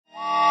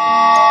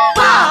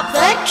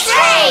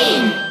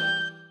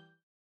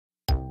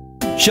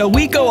Shall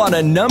we go on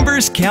a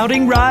numbers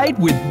counting ride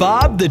with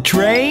Bob the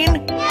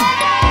Train?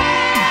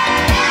 Yes!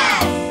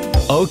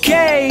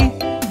 Okay,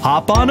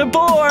 hop on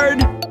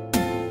aboard.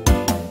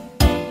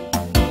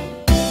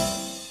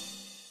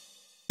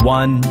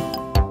 1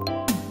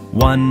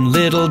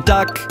 little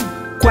duck,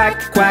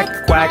 quack,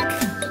 quack, quack,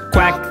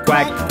 quack,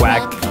 quack,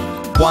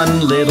 quack.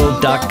 1 little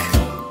duck.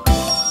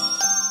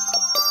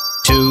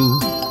 2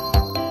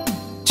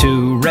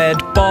 red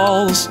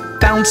balls,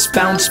 bounce,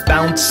 bounce,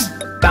 bounce,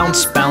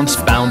 bounce, bounce,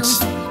 bounce.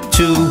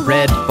 2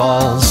 red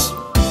balls.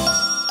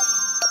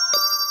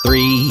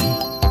 3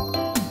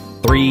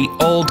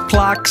 old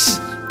clocks,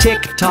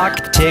 tick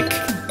tock tick,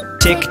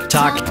 tick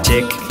tock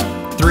tick.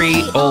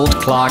 3 old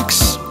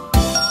clocks.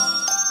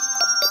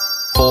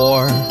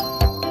 4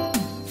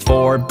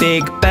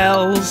 big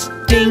bells,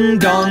 ding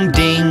dong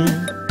ding,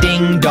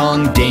 ding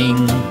dong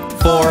ding.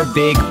 4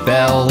 big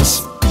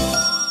bells.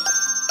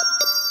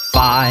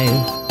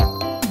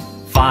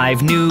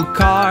 5 new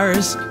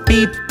cars,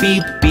 beep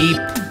beep beep,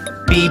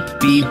 beep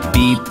beep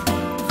beep.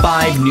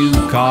 5 new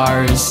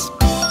cars.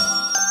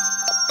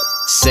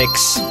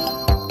 6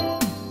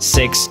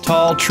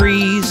 tall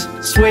trees,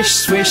 swish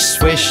swish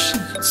swish,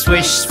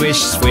 swish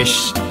swish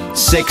swish.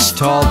 6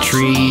 tall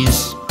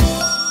trees.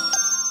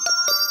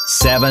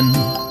 7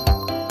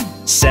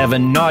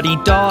 naughty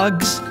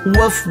dogs,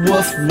 woof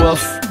woof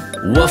woof,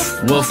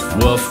 woof woof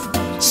woof.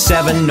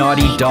 7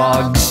 naughty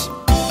dogs.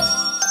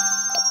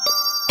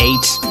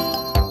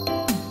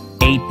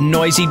 8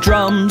 noisy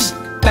drums,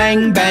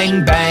 bang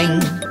bang bang,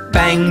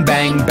 bang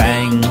bang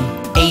bang.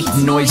 8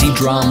 noisy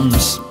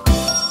drums.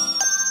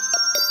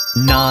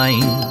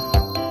 9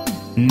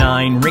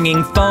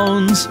 ringing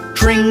phones,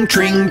 tring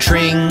tring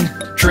tring,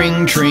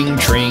 tring tring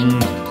tring.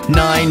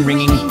 9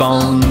 ringing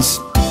phones.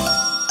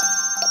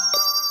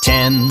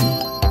 10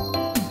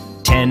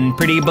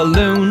 pretty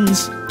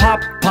balloons, pop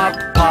pop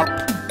pop,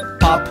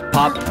 pop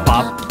pop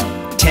pop.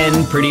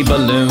 10 pretty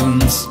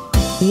balloons.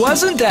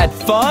 Wasn't that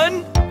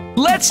fun?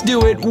 Let's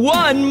do it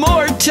one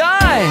more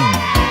time.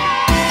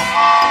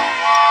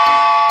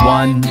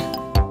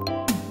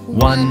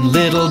 1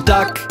 little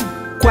duck,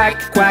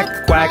 quack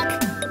quack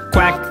quack,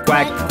 quack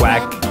quack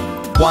quack.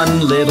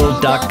 1 little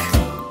duck.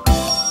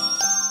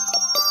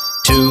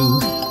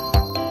 2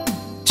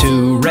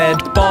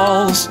 red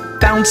balls,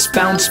 bounce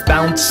bounce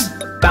bounce,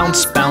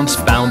 bounce bounce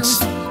bounce.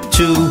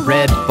 2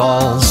 red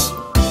balls.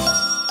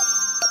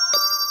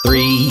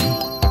 3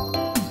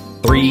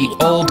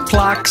 old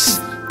clocks,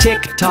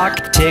 tick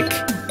tock tick,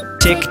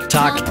 tick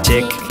tock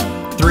tick.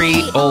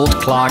 3 old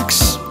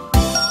clocks.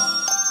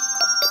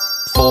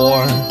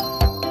 4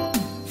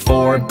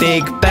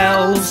 big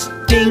bells,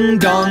 ding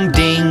dong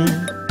ding,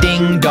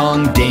 ding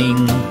dong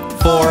ding.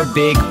 4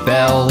 big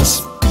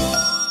bells.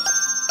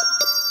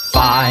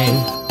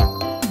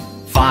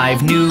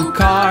 5 new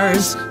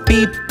cars,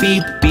 beep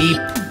beep beep,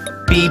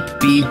 beep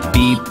beep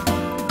beep.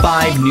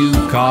 5 new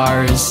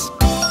cars.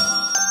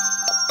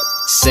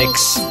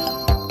 6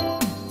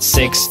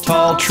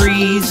 tall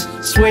trees,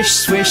 swish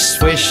swish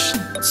swish,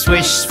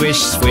 swish swish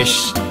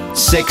swish.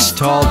 6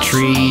 tall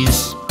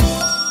trees.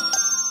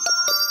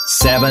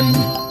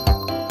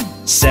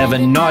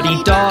 7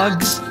 naughty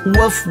dogs,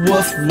 woof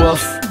woof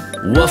woof,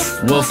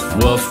 woof woof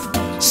woof.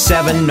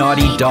 7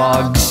 naughty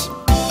dogs.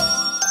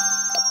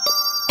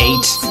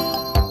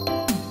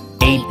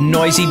 8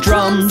 noisy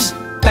drums,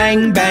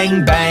 bang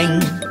bang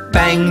bang,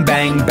 bang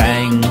bang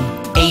bang.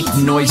 8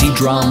 noisy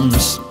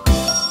drums.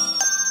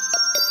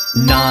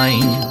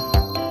 9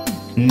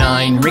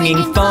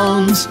 ringing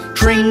phones,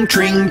 tring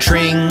tring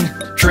tring,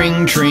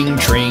 tring tring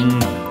tring.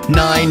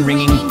 9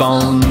 ringing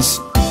phones.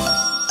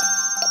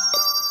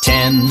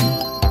 10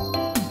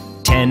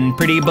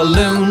 pretty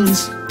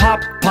balloons, pop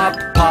pop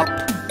pop,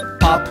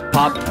 pop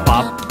pop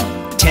pop.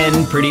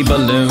 10 pretty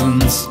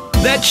balloons.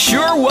 That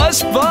sure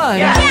was fun!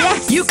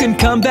 Yes! You can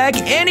come back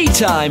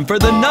anytime for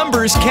the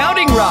numbers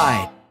counting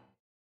ride.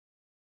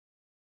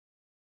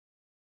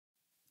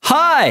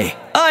 Hi,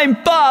 I'm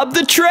Bob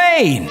the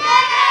Train.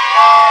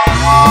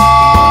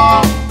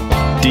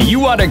 Do you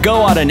want to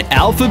go on an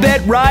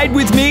alphabet ride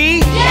with me?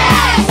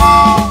 Yes!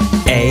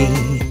 A,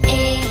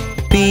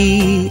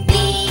 B,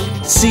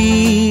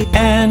 C,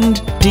 and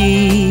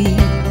D,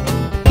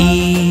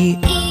 E,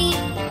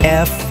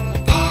 F,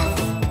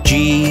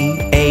 G,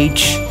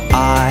 H,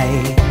 I,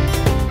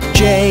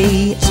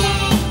 J,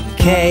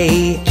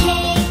 K,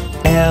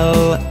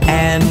 L,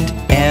 and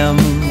M,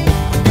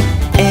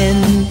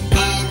 N,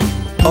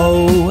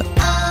 O,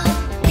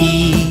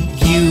 E,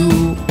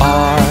 U,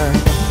 R,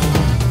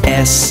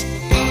 S,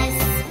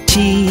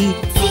 T,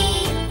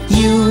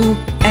 U,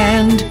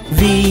 and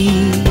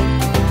V,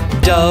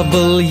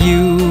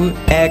 W,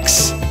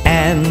 X,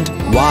 and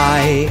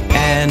Y,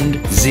 and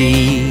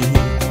Z.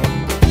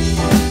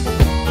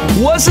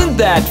 Wasn't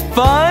that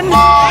fun?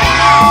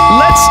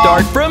 Let's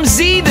start from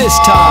Z this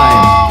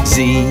time.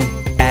 Z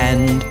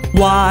and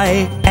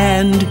Y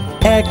and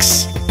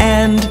X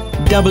and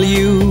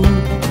W,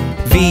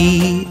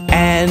 V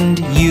and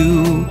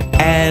U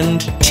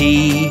and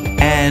T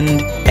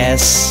and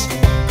S,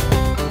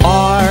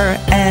 R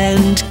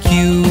and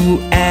Q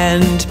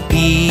and P,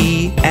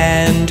 P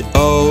and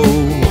O,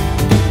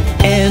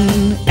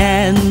 N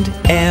and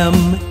M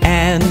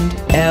and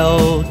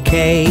L,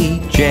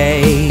 K,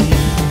 J,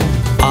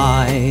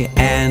 I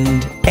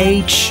and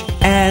H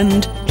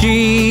and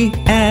G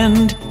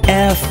and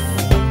F,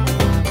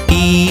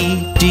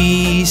 E,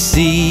 D,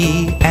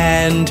 C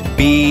and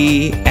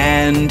B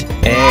and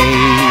A.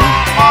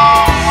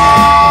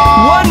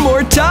 One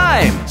more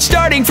time,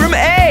 starting from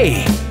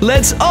A.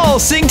 Let's all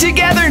sing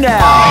together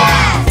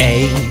now.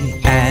 A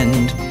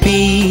and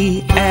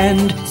B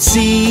and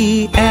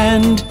C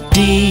and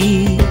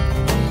D,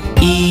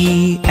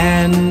 E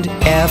and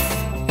F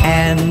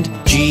and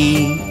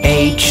G,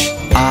 H,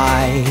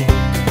 I,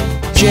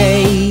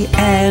 J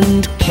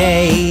and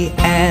K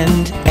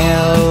and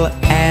L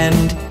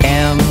and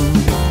M,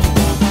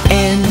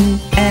 N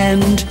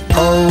and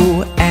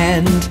O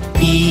and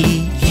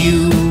P,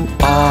 U,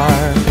 R,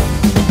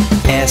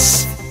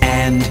 S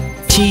and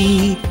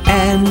T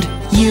and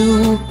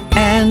U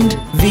and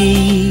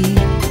V,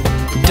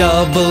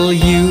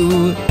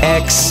 W,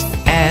 X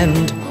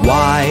and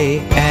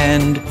Y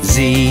and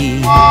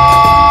Z.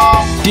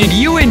 Did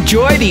you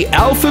enjoy the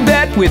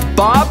alphabet with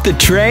Bob the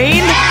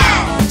Train?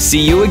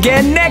 See you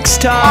again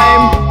next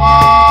time!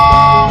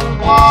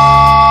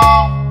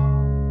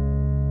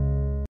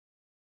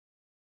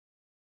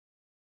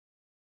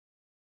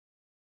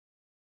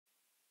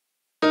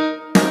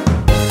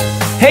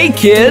 Hey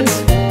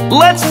kids,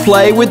 let's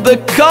play with the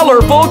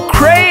colorful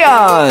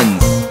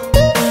crayons!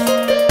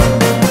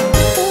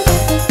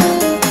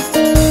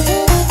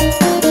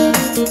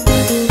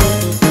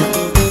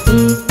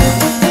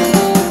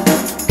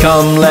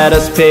 Come, let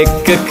us pick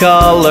a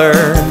color.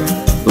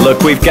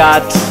 Look, we've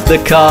got the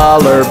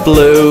color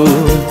blue.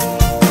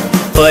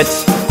 Put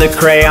the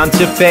crayon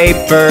to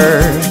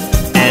paper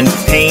and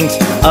paint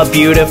a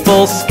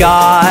beautiful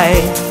sky.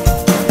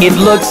 It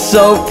looks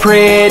so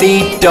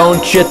pretty,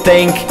 don't you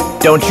think?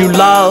 Don't you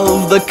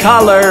love the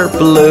color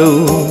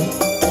blue?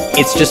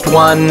 It's just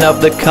one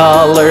of the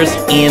colors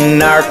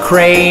in our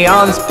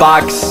crayons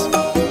box.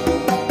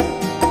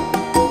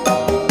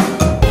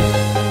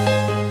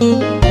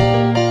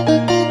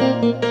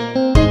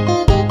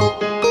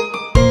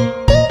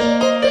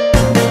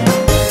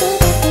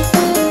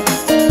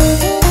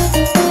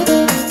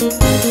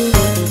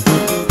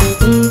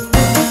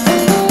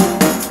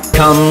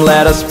 Come,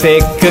 let us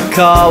pick a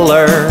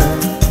color.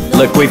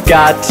 Look, we've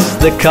got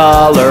the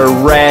color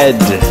red.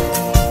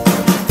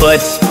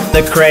 Put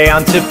the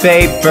crayon to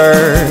paper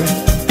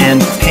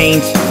and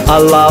paint a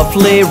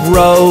lovely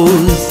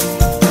rose.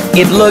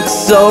 It looks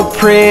so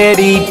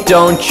pretty,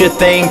 don't you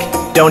think?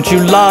 Don't you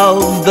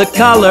love the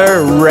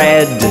color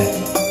red?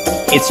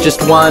 It's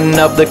just one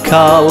of the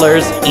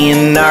colors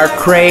in our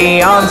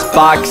crayons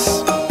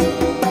box.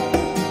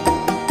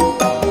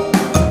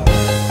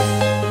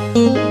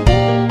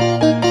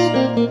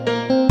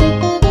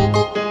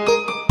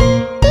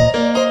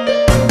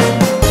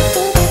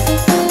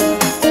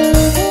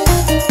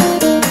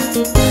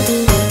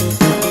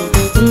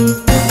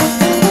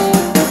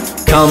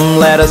 Come,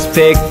 let us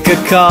pick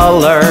a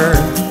color.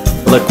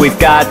 Look, we've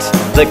got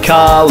the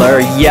color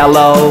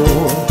yellow.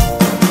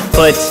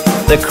 Put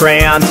the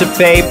crayon to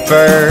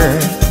paper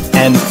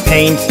and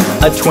paint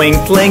a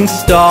twinkling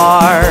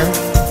star.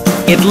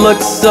 It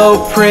looks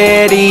so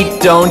pretty,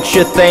 don't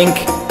you think?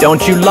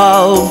 Don't you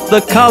love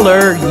the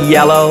color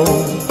yellow?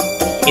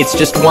 It's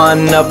just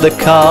one of the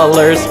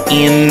colors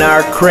in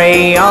our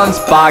crayons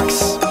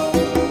box.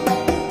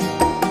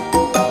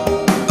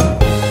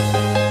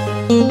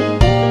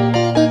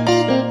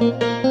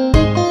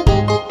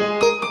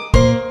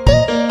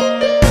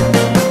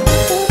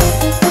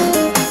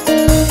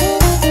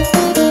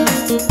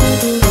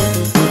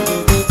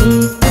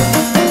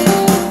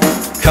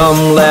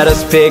 Come, let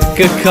us pick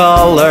a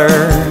color.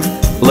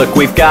 Look,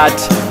 we've got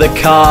the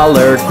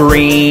color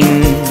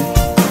green.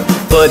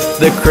 Put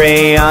the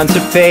crayon to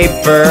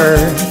paper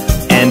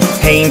and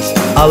paint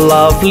a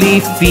lovely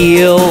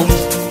field.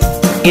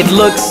 It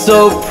looks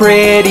so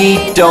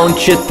pretty,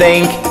 don't you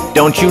think?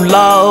 Don't you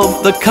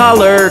love the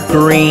color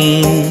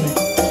green?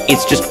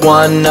 It's just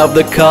one of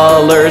the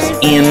colors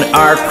in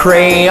our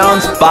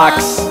crayons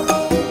box.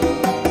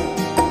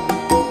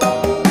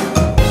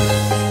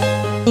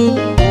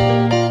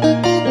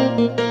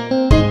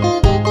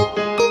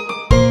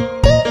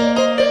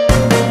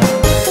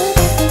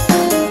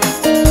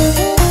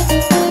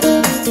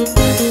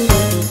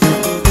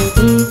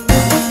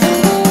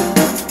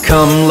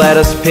 Come, let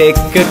us pick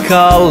a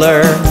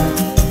color.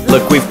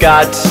 Look, we've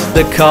got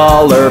the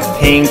color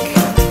pink.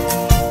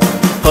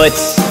 Put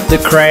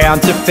the crayon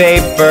to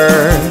paper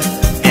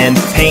and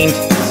paint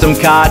some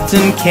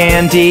cotton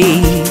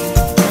candy.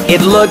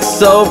 It looks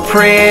so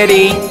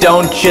pretty,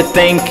 don't you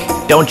think?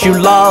 Don't you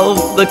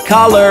love the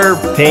color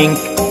pink?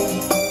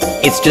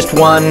 It's just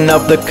one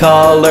of the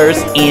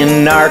colors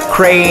in our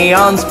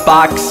crayons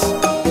box.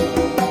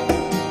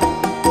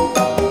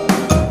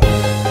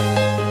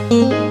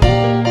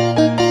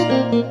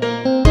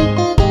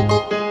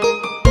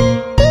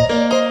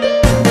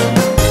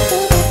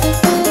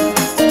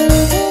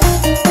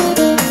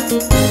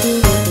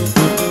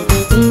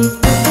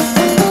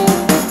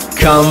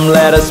 Come,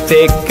 let us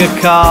pick a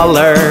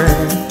color.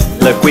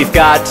 Look, we've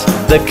got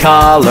the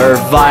color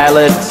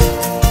violet.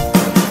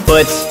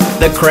 Put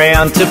the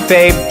crayon to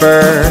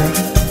paper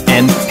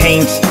and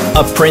paint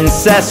a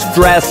princess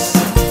dress.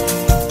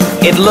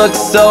 It looks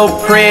so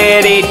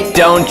pretty,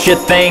 don't you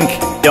think?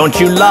 Don't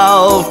you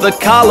love the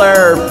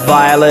color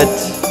violet?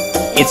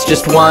 It's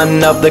just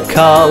one of the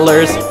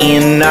colors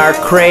in our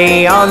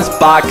crayons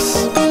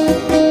box.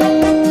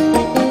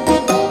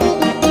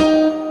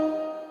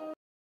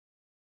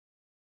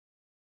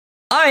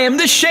 I am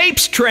the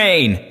shapes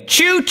train.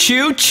 Choo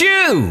choo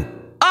choo.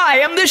 I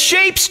am the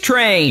shapes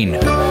train.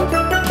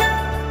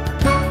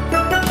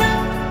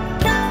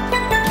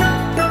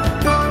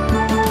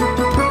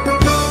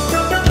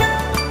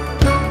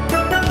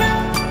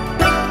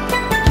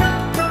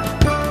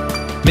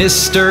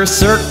 Mr.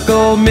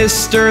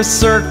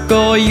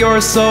 Circle,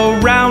 you're so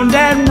round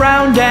and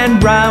round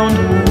and round.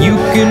 You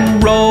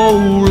can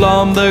roll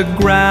on the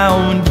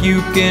ground,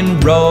 you can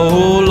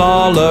roll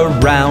all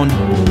around.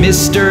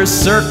 Mr.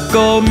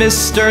 Circle,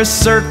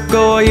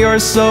 you're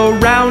so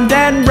round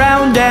and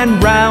round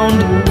and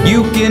round.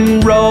 You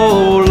can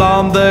roll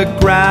on the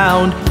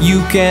ground,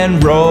 you can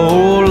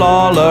roll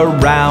all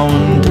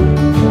around.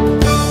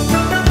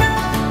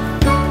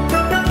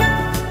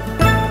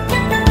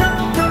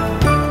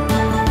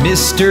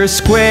 Mr.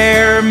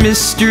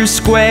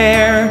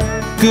 Square,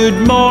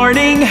 good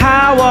morning,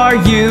 how are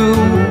you?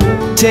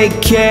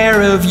 Take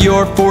care of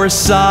your four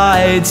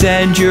sides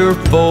and your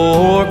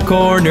four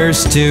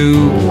corners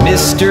too.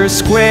 Mr.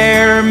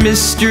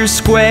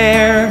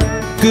 Square,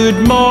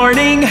 good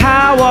morning,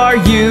 how are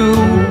you?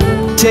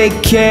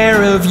 Take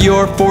care of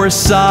your four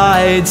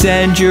sides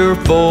and your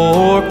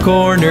four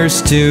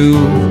corners too.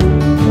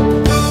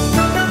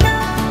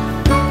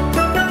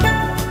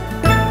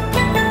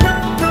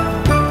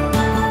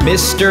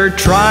 Mr.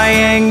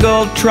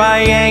 Triangle,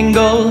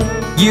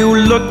 you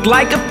look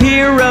like a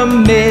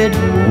pyramid.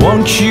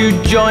 Won't you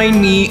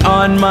join me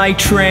on my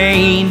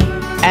train,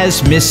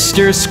 as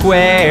Mr.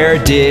 Square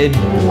did?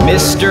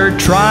 Mr.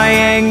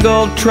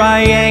 Triangle,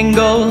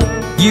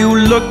 you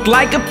look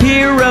like a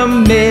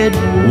pyramid.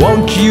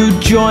 Won't you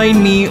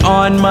join me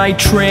on my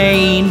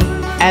train,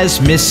 as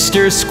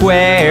Mr.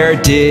 Square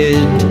did?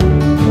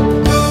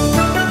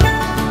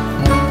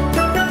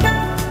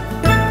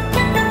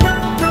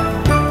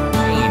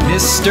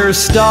 Mr.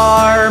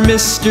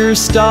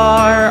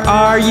 Star,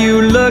 are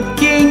you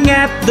looking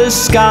at the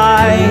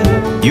sky?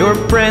 Your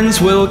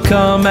friends will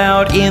come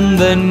out in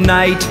the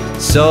night,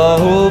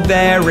 so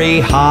very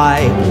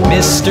high.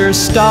 Mr.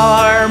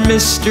 Star,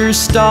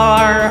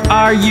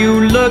 are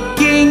you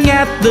looking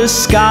at the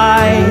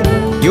sky?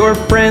 Your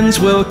friends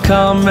will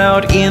come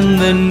out in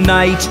the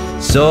night,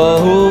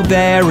 so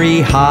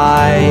very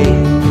high.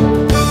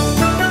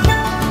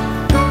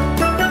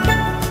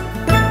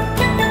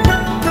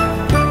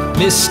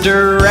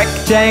 Mr.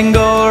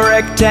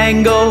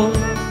 Rectangle,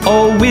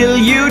 oh, will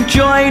you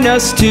join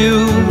us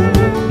too?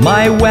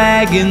 My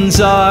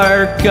wagons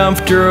are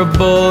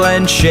comfortable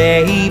and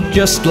shaped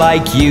just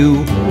like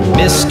you.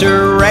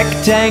 Mr.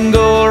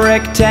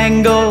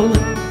 Rectangle,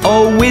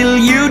 oh, will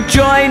you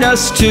join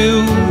us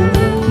too?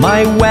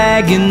 My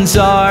wagons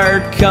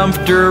are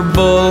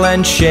comfortable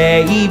and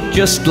shaped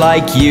just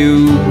like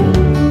you.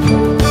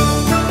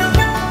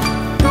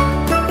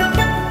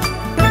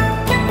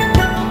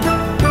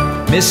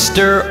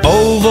 Mr.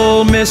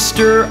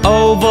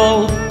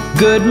 Oval,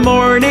 good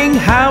morning,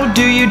 how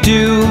do you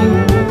do?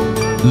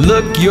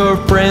 Look, your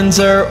friends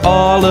are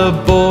all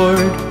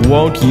aboard,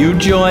 won't you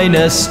join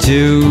us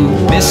too?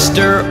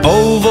 Mr.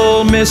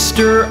 Oval,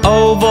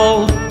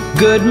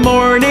 good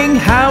morning,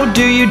 how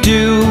do you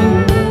do?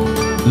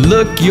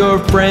 Look, your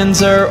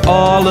friends are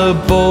all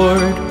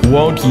aboard,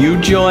 won't you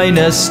join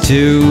us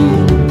too?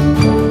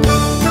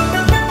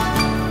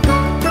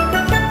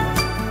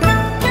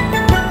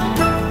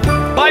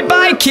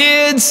 Bye-bye,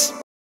 kids!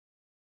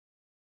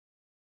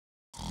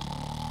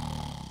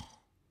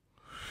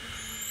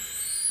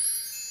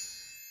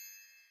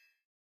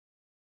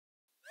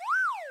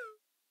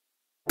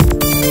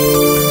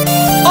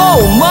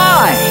 Oh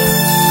my!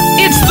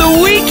 It's the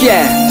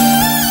weekend!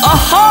 A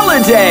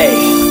holiday!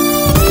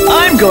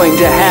 I'm going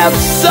to have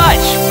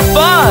such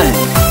fun!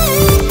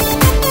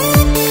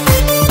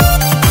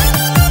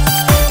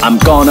 I'm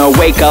gonna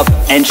wake up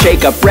and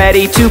shake up,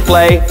 ready to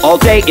play. All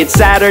day it's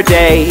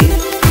Saturday,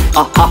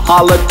 a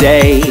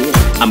holiday.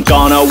 I'm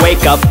gonna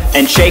wake up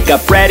and shake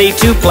up, ready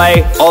to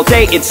play. All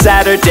day it's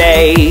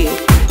Saturday,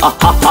 a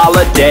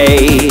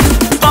holiday.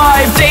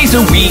 5 days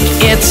a week,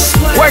 it's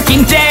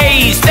working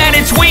days, then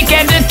it's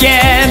weekend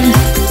again,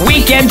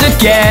 weekend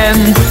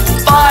again.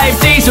 5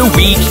 days a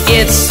week,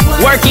 it's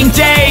working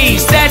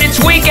days, then it's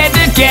weekend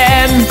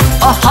again,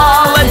 a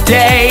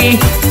holiday.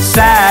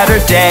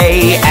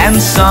 Saturday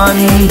and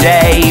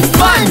Sunday,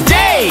 fun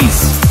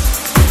days!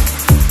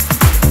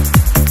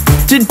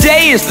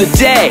 Today is the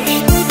day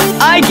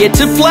I get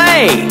to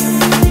play.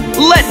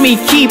 Let me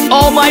keep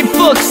all my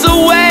books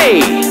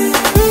away.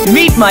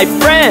 Meet my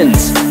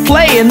friends,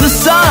 play in the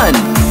sun,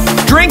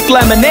 drink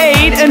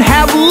lemonade and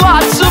have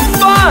lots of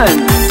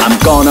fun. I'm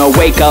gonna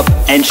wake up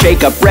and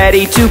shake up,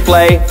 ready to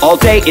play. All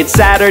day it's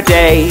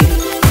Saturday,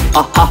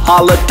 a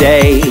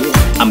holiday.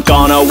 I'm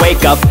gonna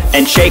wake up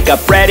and shake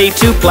up, ready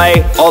to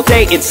play. All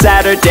day it's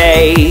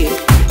Saturday,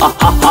 a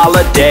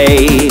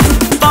holiday.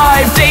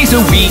 5 days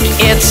a week,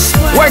 it's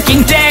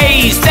working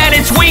days. Then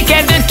it's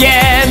weekend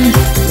again,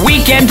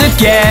 weekend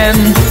again.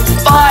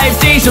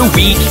 5 days a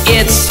week,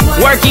 it's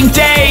working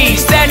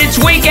days. Then it's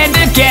weekend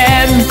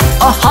again,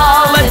 a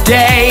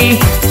holiday.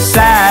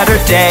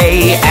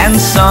 Saturday and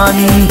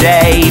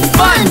Sunday,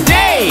 fun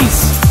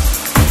days!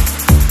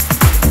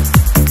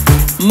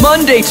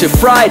 Monday to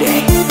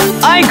Friday,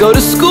 I go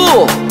to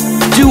school,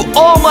 do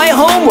all my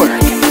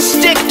homework,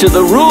 stick to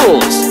the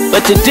rules.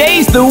 But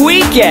today's the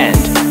weekend,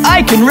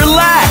 I can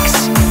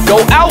relax,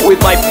 go out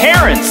with my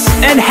parents,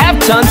 and have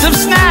tons of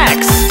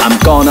snacks. I'm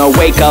gonna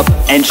wake up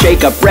and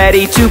shake up,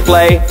 ready to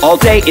play. All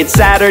day it's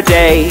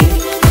Saturday,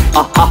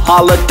 a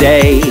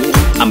holiday.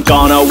 I'm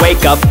gonna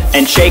wake up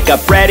and shake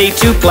up, ready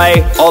to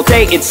play. All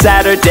day it's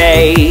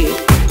Saturday,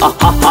 a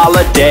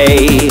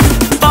holiday.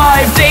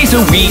 5 days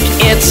a week,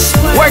 it's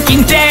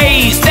working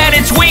days. Then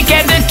it's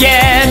weekend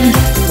again,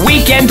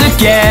 weekend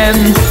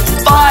again.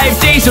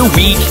 5 days a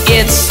week,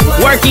 it's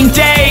working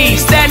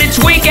days. Then it's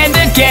weekend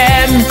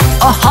again,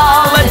 a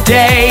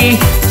holiday.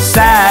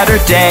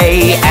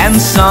 Saturday and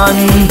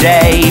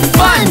Sunday,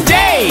 fun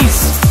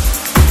days!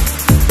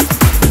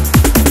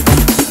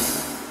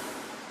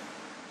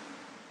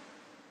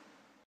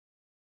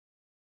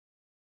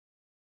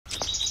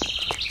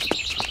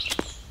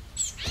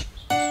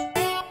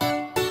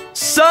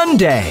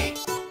 Sunday,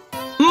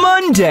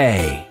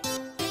 Monday,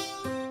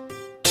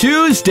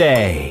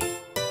 Tuesday,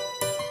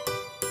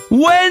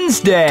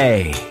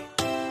 Wednesday,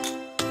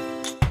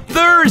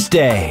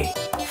 Thursday,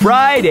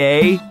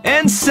 Friday,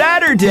 and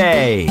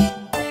Saturday.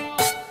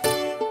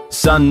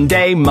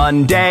 Sunday,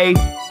 Monday,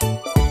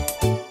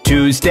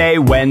 Tuesday,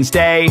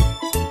 Wednesday,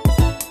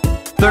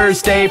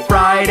 Thursday,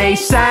 Friday,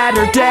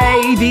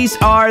 Saturday. These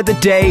are the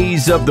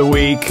days of the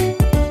week.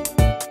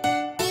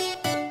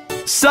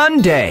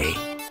 Sunday,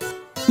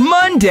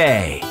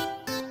 Monday,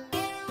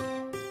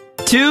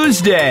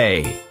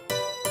 Tuesday,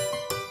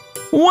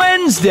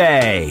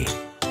 Wednesday,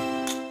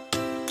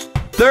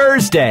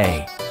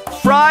 Thursday,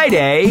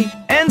 Friday,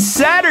 and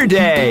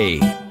Saturday.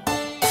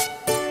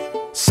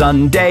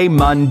 Sunday,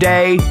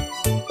 Monday,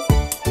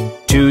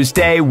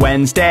 Tuesday,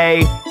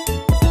 Wednesday,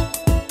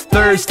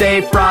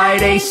 Thursday,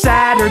 Friday,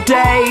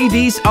 Saturday.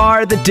 These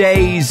are the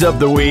days of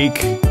the week.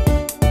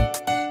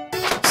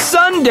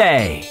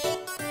 Sunday,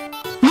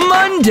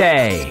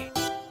 Monday,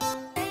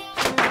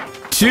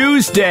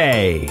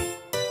 Tuesday,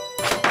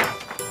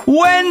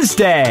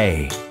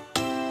 Wednesday,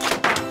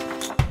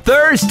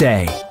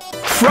 Thursday,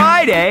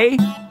 Friday,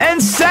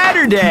 and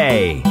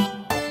Saturday.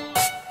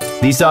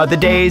 These are the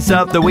days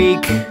of the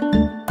week.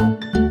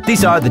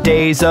 These are the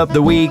days of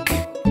the week.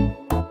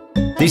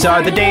 These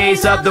are the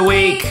days of the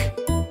week.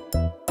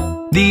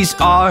 These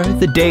are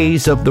the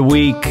days of the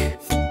week.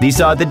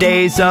 These are the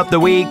days of the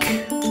week.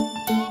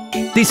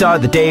 These are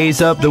the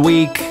days of the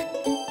week.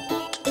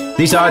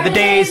 These are the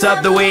days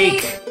of the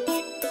week.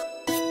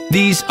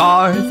 These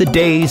are the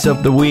days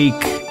of the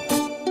week.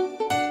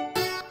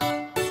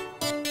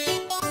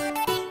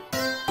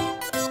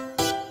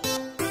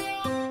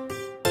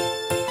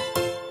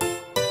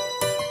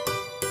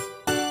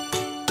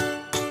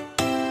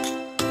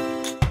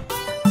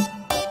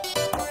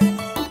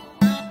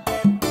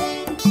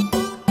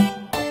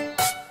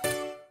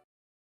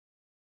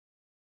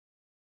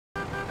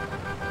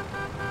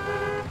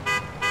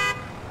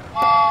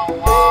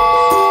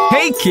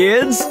 Hey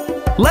kids,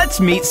 let's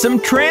meet some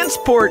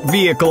transport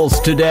vehicles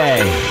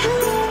today.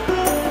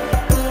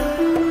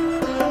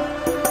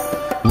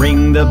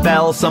 Ring the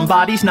bell,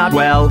 somebody's not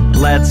well.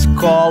 Let's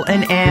call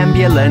an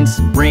ambulance.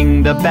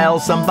 Ring the bell,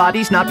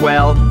 somebody's not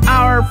well.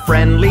 Our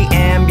friendly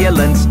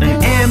ambulance.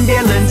 An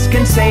ambulance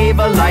can save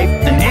a life.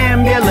 An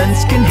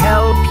ambulance can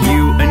help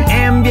you. An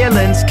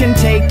ambulance can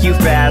take you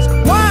fast.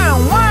 Wow,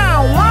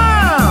 wow, wow!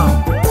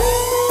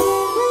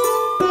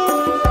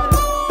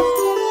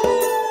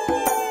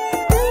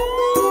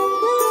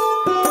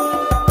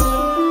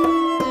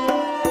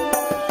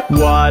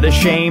 What a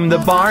shame the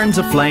barn's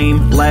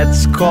aflame.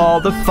 Let's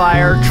call the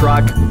fire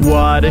truck.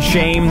 What a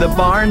shame the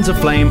barn's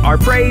aflame. Our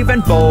brave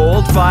and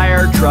bold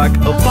fire truck.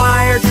 A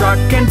fire truck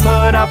can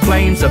put out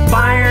flames. A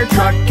fire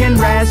truck can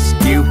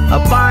rescue.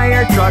 A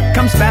fire truck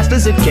comes fast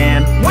as it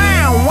can.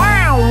 Wow,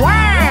 wow, wow!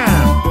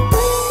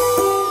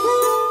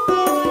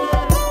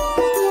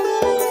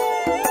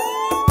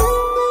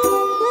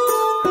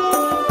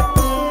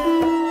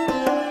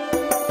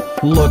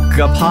 Look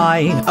up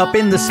high, up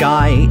in the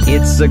sky.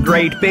 It's a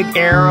great big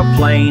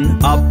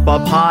aeroplane.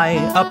 Up high,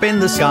 up in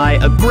the sky.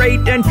 A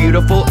great and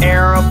beautiful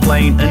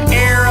aeroplane. An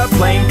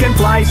aeroplane can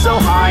fly so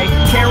high,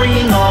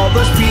 carrying all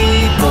those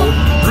people.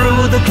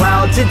 Through the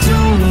clouds it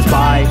zooms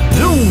by.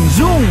 Zoom,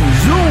 zoom,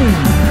 zoom.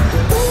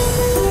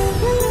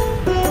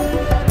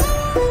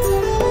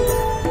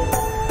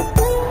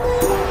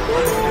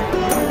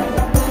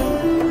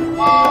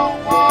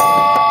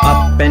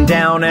 and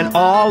down and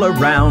all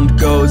around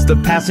goes the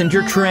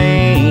passenger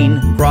train.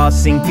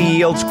 Crossing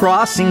fields,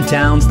 crossing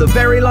towns, the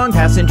very long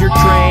passenger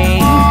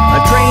train.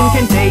 A train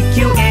can take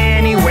you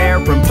anywhere,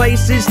 from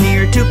places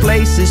near to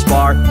places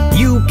far.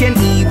 You can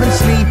even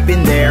sleep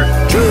in there.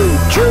 Choo,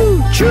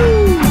 choo,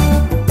 choo.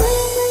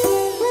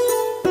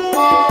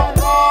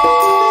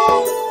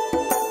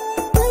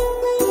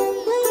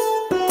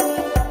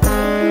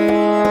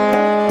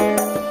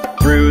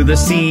 Through the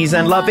seas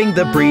and loving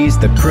the breeze,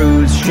 the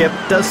cruise ship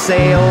does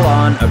sail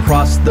on.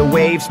 Across the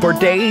waves for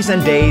days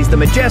and days, the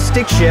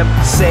majestic ship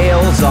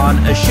sails on.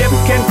 A ship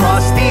can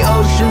cross the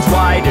oceans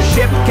wide, a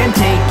ship can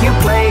take you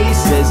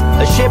places.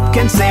 A ship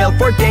can sail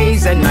for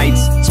days and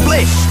nights.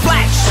 Splish,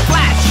 splash,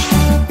 splash!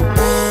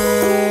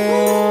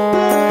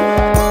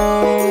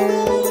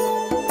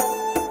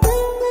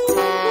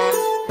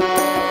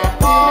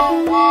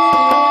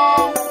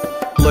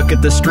 Look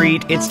at the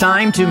street, it's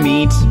time to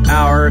meet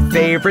our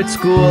favorite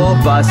school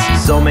bus.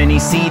 So many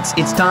seats,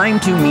 it's time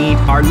to meet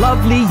our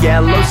lovely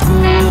yellow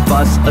school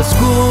bus. A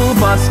school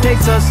bus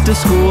takes us to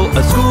school.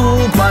 A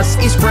school bus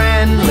is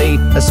friendly.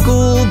 A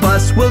school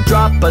bus will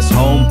drop us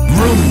home.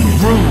 Vroom,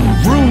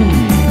 vroom,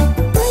 vroom.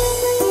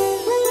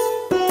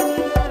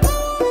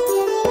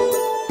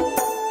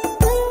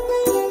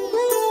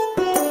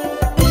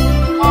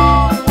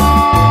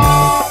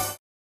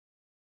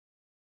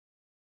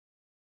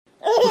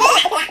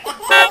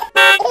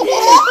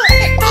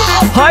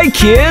 Hi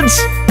kids!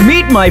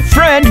 Meet my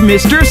friend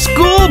Mr.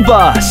 School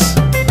Bus!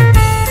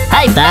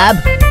 Hi Bob!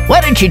 Why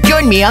don't you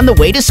join me on the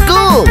way to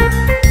school?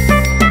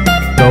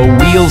 The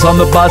wheels on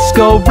the bus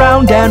go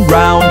round and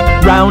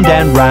round, round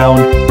and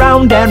round,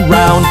 round and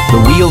round.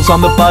 The wheels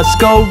on the bus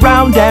go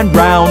round and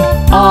round,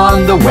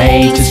 on the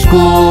way to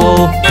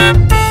school.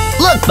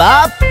 Look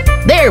Bob!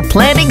 They're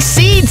planting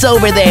seeds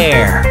over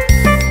there!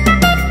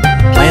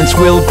 Plants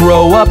will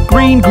grow up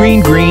green,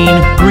 green, green,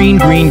 green,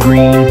 green,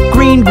 green,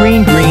 green,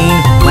 green,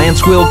 green.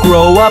 Plants will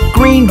grow up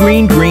green,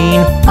 green, green,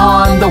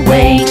 on the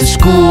way to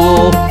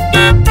school.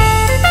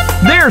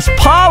 There's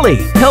Polly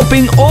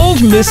helping old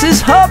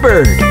Mrs.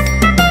 Hubbard.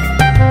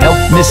 Help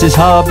Mrs.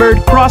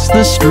 Hubbard cross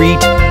the street,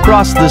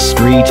 cross the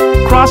street,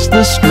 cross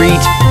the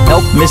street.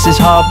 Help Mrs.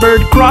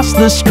 Hubbard cross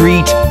the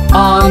street,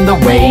 on the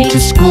way to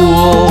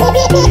school.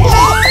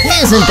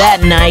 Isn't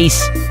that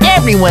nice?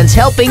 Everyone's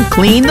helping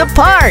clean the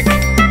park.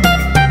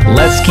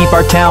 Let's keep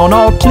our town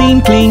all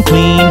clean, clean,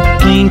 clean,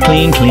 clean,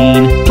 clean,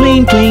 clean,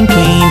 clean, clean,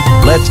 clean.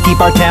 Let's keep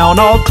our town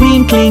all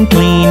clean, clean,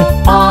 clean,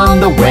 on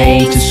the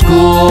way to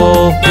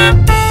school.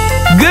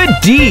 Good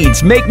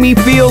deeds make me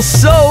feel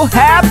so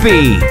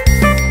happy.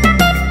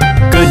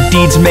 Good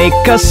deeds make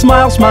us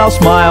smile, smile,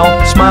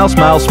 smile, smile,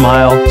 smile,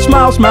 smile,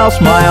 smile, smile,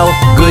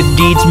 smile. Good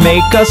deeds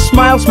make us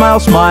smile, smile,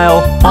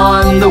 smile,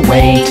 on the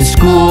way to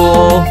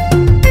school.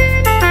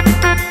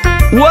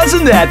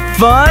 Wasn't that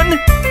fun?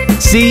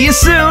 See you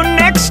soon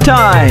next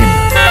time!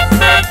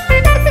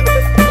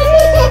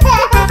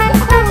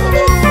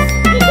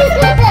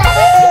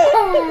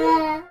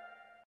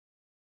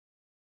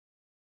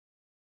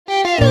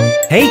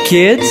 Hey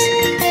kids,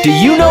 do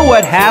you know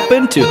what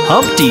happened to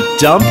Humpty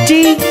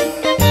Dumpty?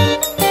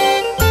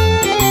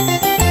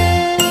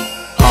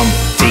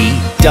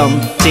 Humpty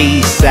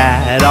Dumpty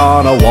sat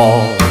on a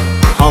wall.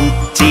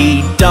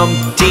 Humpty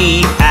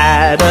Dumpty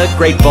had a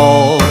great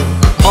fall.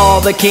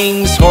 All the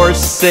king's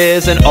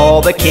horses and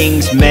all the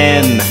king's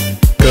men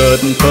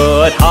couldn't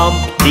put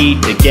Humpty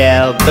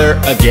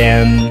together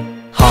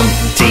again.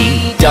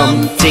 Humpty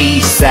Dumpty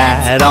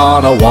sat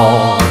on a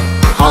wall.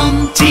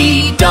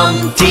 Humpty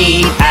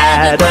Dumpty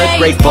had a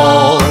great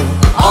fall.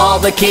 All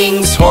the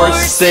king's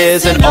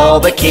horses and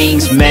all the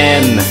king's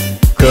men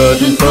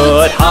couldn't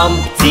put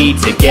Humpty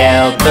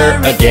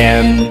together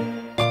again.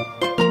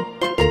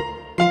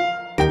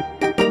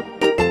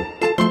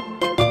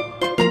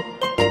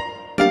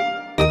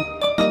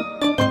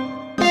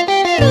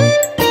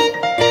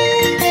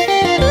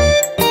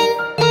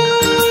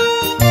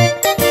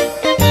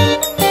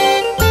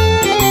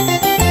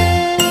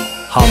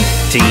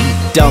 Humpty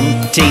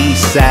Dumpty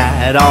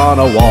sat on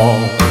a wall.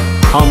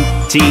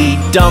 Humpty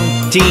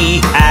Dumpty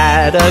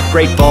had a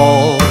great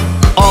fall.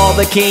 All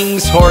the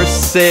king's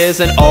horses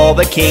and all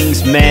the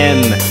king's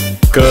men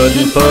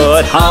couldn't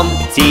put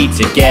Humpty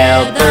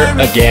together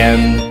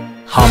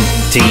again.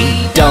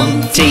 Humpty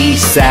Dumpty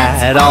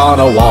sat on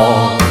a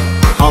wall.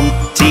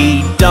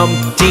 Humpty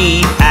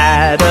Dumpty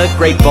had a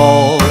great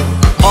fall.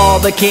 All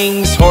the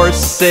king's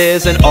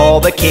horses and all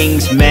the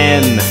king's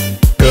men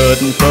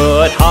couldn't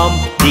put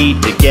Humpty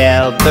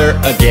together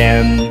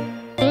again.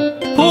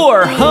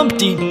 Poor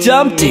Humpty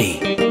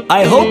Dumpty!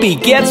 I hope he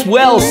gets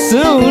well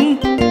soon!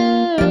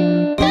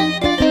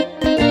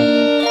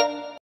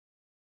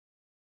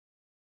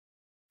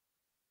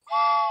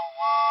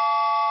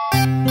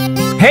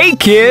 Hey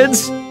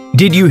kids!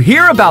 Did you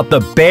hear about the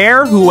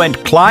bear who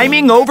went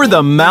climbing over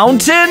the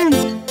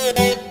mountain?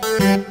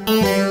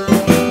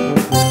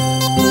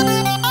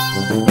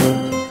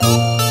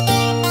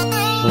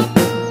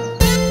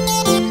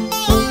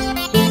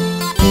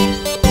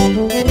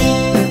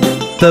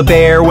 The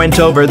bear went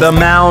over the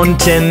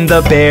mountain,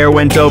 the bear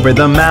went over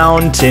the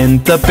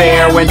mountain, the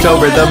bear went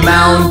over the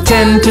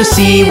mountain to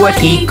see what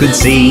he could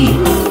see.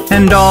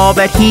 And all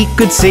that he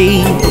could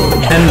see,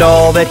 and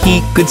all that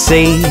he could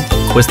see,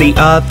 was the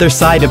other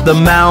side of the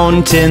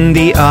mountain,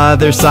 the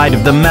other side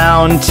of the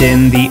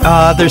mountain, the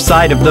other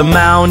side of the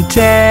mountain.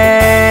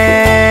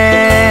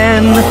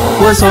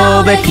 Was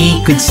all that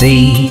he could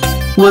see,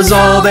 was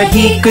all that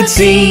he could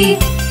see,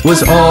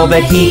 was all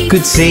that he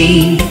could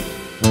see.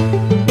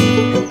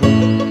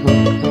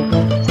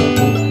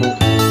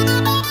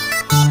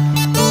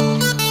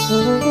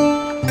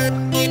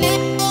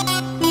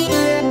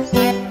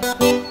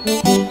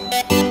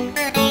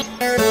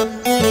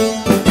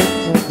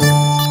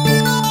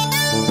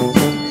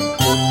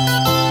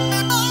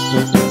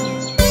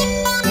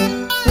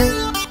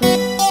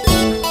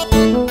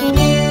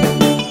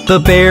 The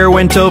bear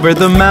went over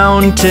the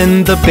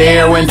mountain, the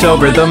bear went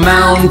over the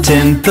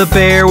mountain, the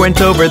bear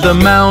went over the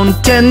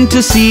mountain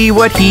to see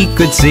what he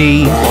could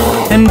see.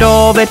 And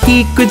all that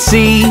he could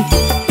see,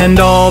 and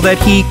all that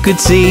he could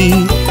see,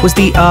 was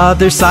the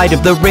other side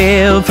of the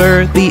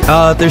river, the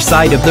other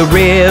side of the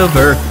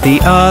river,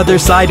 the other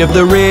side of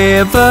the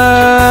river.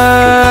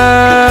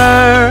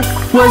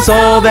 Was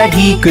all that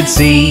he could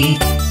see,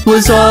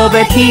 was all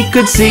that he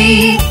could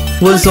see,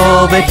 was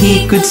all that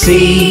he could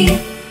see.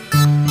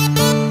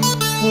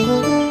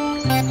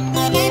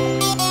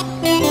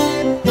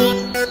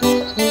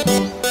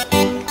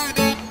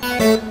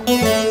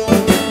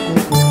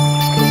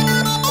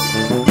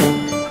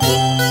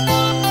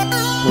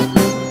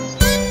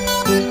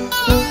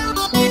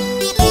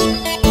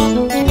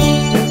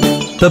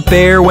 The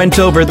bear went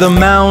over the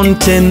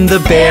mountain, the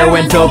bear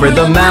went over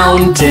the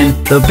mountain,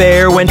 the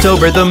bear went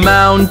over the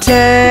mountain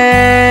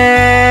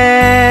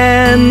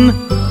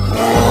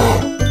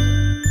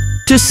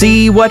to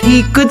see what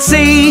he could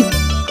see.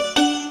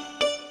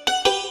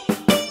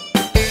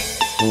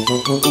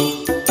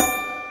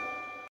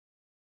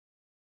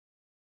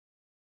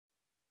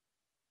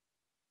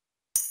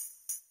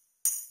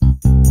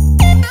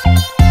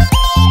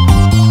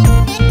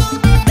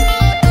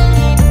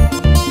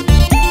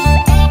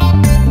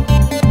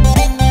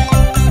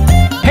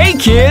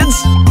 Kids,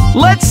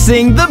 let's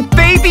sing the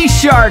Baby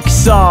Shark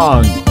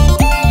song.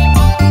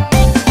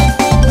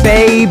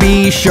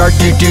 Baby shark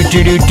do do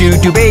do do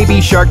do do, baby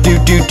shark do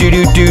do do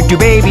do do do,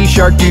 baby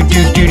shark do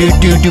do do do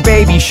do do,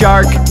 baby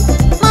shark.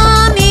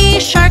 Mommy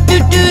shark do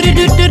do do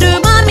do do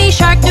do, mommy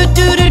shark do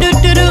do do do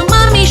do do,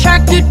 mommy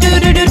shark do do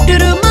do do do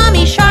do,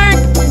 mommy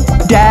shark.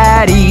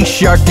 Daddy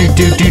shark do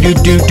do do do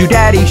do do,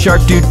 daddy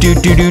shark do do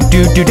do do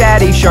do do,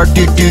 daddy shark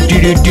do do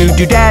do do do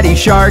do, daddy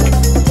shark.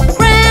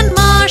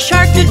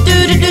 Shark do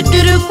do do do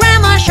do do,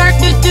 grandma shark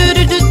do do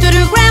do do do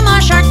do, grandma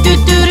shark do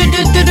do do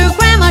do do do,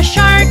 grandma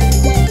shark.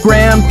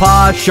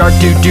 Grandpa shark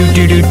do do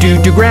do do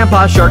do do,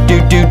 grandpa shark do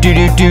do do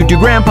do do do,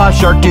 grandpa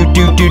shark do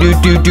do do do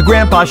do do,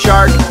 grandpa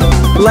shark.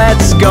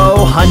 Let's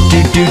go hunt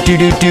do do do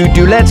do do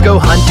do, let's go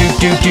hunt do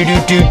do do do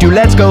do do,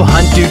 let's go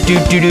hunt do do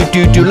do do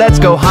do do, let's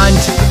go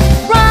hunt.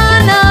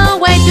 Run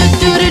away do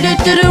do do do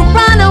do do,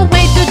 run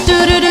away do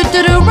do do do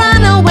do do,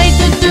 run away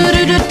do do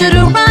do do do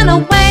do, run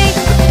away.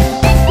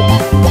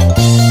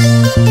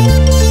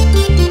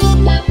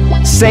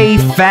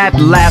 Safe at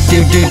last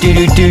do do do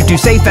do do do,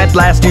 safe at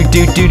last do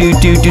do do do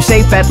do do,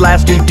 safe at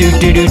last do do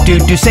do do do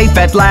do, safe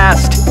at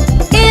last.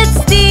 It's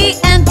the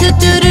end do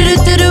do do do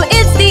do do,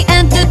 it's the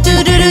end do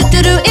do do do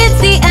do do, it's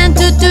the end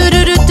do do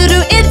do do do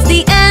do, it's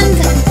the end.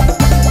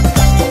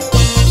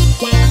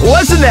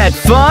 Wasn't that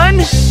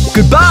fun?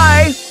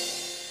 Goodbye.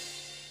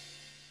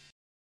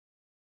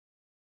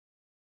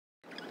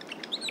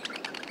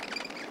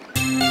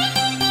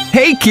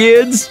 Hey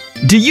kids,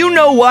 do you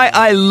know why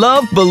I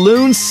love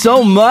balloons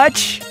so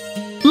much?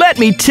 Let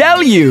me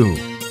tell you.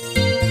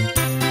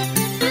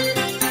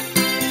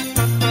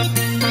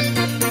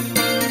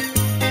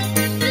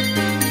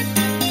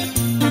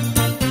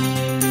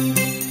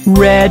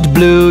 Red,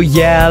 blue,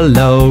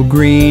 yellow,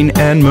 green,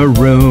 and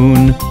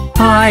maroon.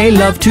 I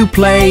love to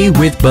play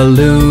with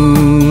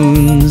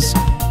balloons.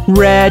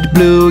 Red,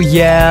 blue,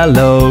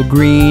 yellow,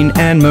 green,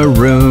 and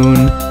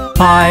maroon.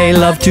 I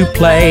love to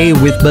play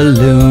with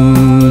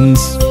balloons.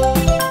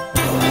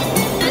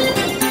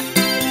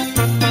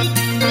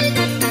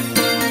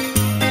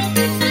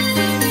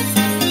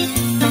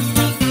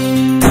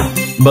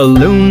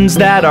 Balloons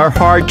that are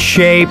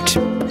heart-shaped,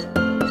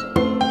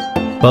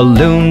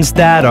 balloons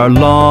that are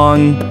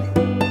long,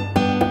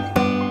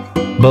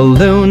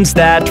 balloons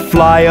that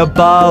fly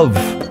above,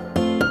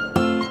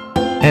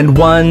 and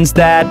ones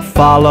that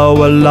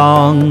follow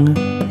along.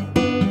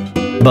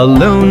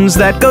 Balloons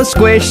that go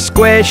squish,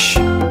 squish,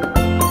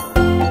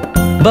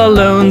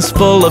 balloons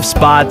full of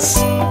spots,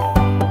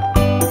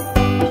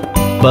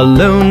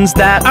 balloons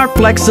that are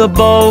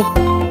flexible,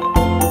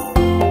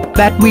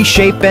 that we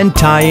shape and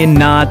tie in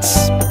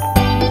knots.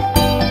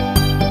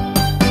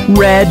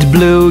 Red,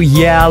 blue,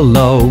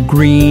 yellow,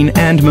 green,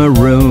 and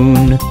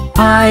maroon.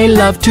 I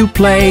love to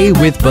play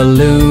with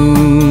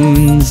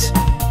balloons.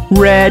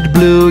 Red,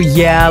 blue,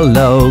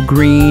 yellow,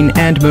 green,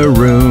 and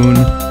maroon.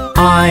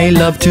 I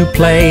love to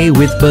play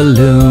with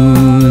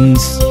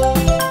balloons.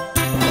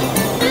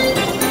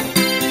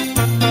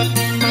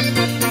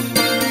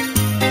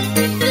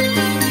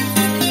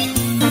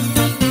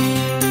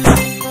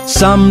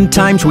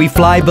 Sometimes we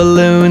fly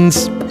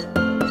balloons.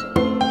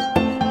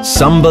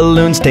 Some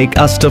balloons take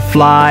us to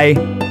fly,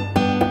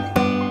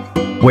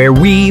 where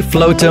we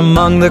float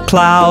among the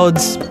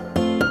clouds,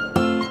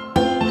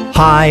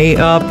 high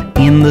up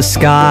in the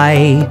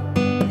sky.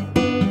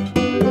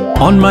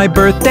 On my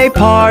birthday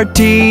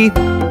party,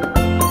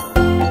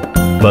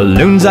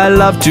 balloons I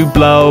love to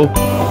blow.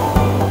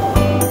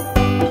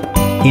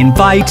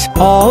 Invite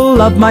all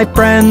of my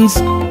friends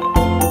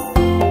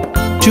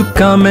to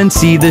come and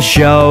see the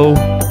show.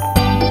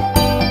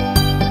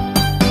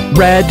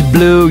 Red,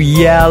 blue,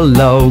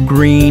 yellow,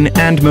 green,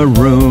 and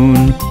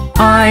maroon.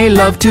 I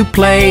love to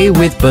play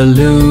with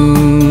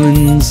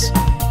balloons.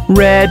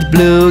 Red,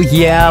 blue,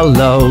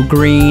 yellow,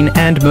 green,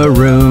 and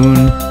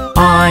maroon.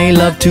 I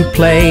love to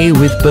play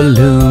with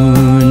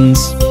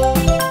balloons.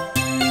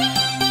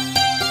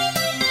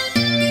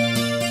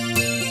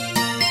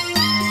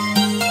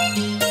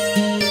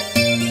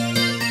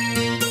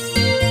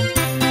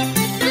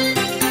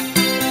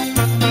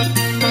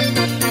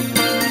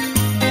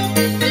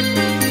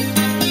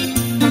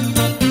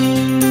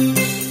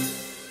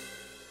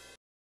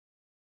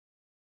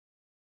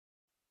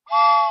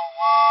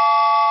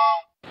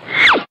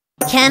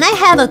 Can I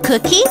have a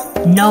cookie?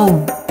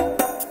 No.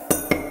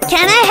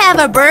 Can I have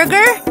a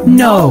burger?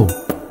 No.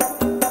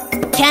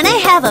 Can I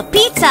have a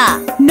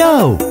pizza?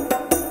 No.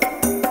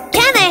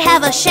 Can I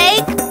have a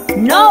shake?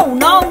 No,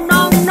 no,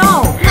 no,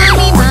 no.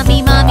 Mommy,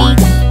 mommy, mommy,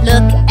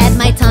 look at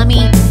my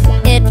tummy.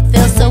 It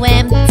feels so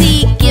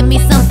empty, give me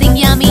something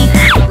yummy.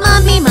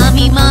 Mommy,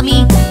 mommy,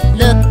 mommy,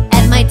 look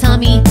at my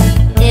tummy.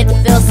 It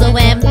feels so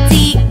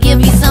empty, give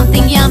me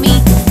something yummy.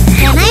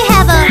 Can I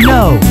have a...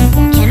 No.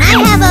 Can I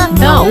have a...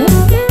 No.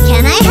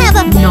 Can I have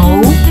a...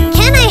 No.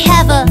 Can I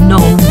have a... No.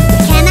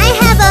 Can I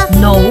have a...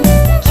 No.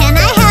 Can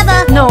I have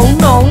a... No,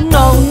 no,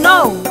 no,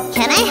 no.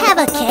 Can I have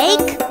a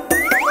cake?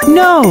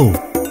 No.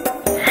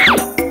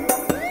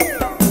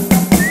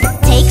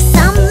 Take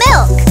some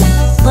milk,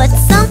 put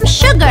some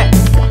sugar,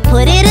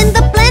 put it in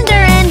the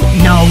blender and...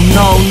 No,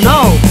 no,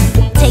 no.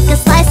 Take a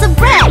slice of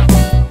bread,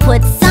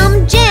 put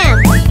some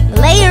jam,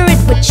 layer it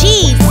with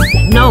cheese.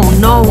 No,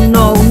 no,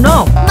 no,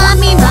 no.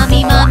 Mommy,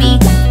 mommy, mommy,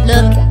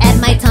 look at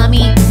my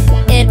tummy.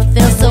 It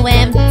feels so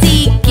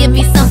empty, give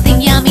me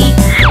something yummy.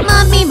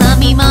 Mommy,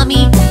 mommy,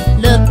 mommy,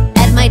 look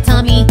at my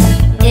tummy.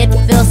 It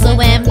feels so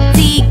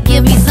empty,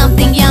 give me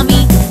something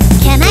yummy.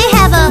 Can I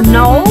have a...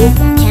 No.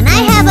 Can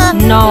I have a...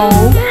 No.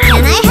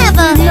 Can I have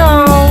a...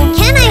 No.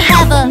 Can I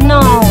have a...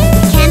 No.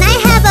 Can I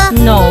have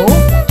a... No.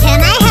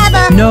 Can I have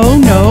a... No,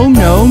 no,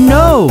 no,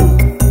 no.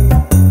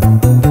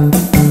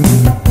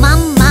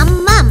 Mum,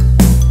 mum, mum,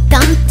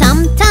 tum,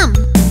 tum, tum.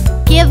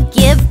 Give,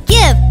 give,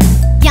 give,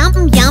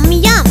 yum, yum,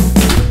 yum.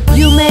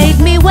 You made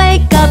me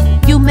wake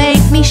up, you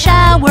made me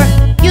shower,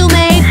 you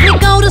made me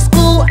go to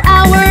school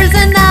hours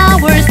and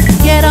hours.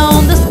 Get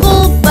on the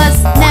school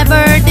bus,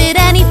 never did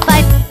any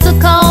fight.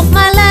 Took all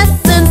my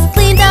lessons,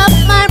 cleaned up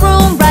my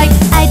room right.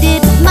 I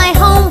did my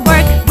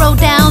homework, wrote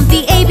down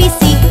the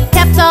ABC,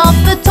 kept all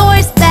the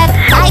toys back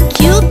like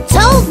you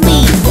told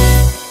me.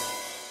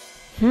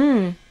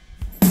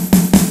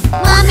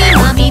 Mommy,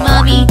 mommy,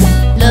 mommy,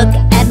 look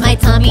at my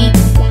tummy.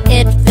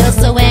 It feels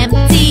so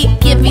empty,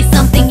 give me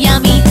something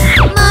yummy.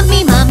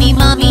 Mommy, mommy,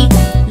 mommy,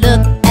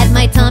 look at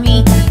my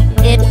tummy.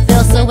 It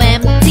feels so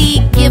empty,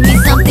 give me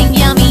something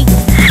yummy.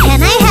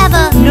 Can I have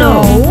a...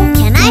 No.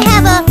 Can I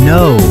have a...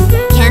 No.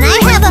 Can I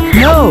have a...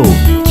 No.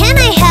 Can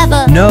I have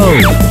a... No.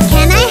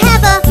 Can I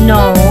have a...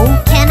 No.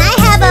 Can I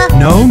have a...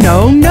 No,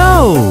 no,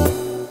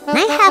 no. Can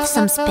I have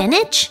some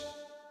spinach?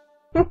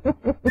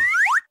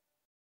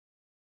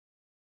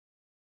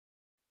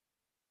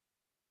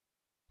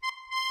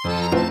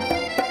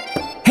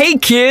 Hey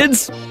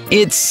kids!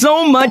 It's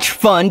so much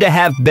fun to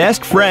have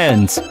best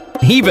friends,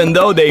 even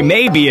though they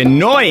may be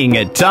annoying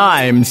at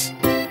times.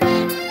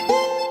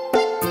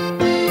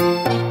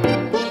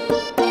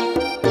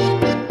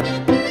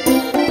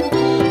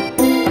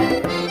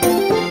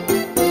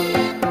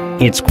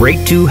 It's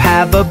great to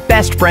have a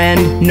best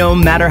friend, no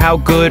matter how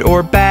good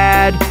or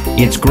bad.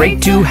 It's great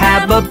to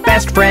have a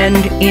best friend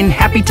in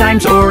happy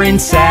times or in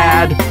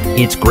sad.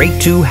 It's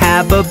great to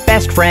have a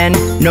best friend,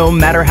 no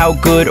matter how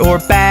good or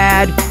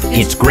bad.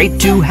 It's great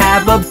to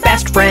have a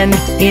best friend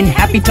in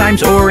happy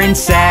times or in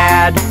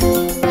sad.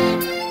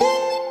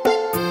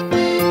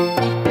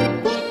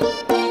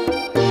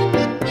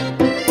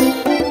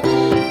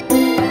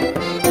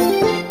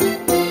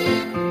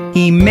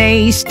 He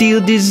may steal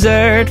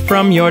dessert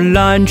from your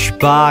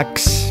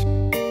lunchbox,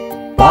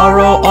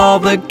 borrow all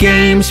the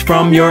games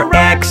from your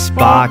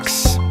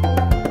Xbox.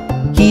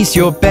 He's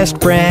your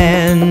best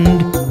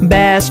friend,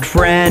 best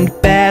friend,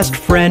 best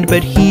friend,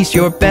 but he's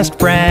your best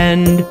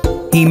friend.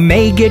 He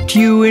may get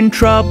you in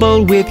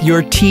trouble with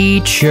your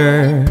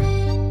teacher,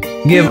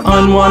 give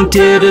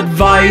unwanted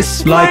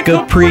advice like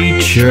a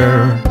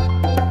preacher.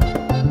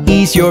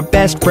 he's your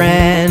best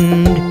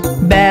friend.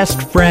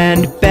 Best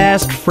friend,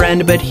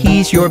 but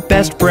he's your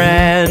best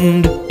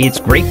friend. It's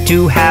great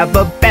to have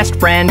a best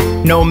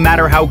friend, no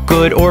matter how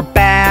good or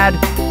bad.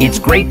 It's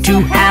great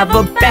to have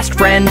a best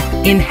friend,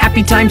 in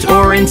happy times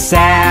or in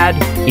sad.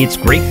 It's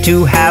great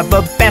to have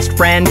a best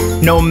friend,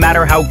 no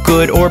matter how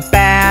good or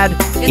bad.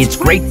 It's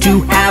great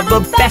to have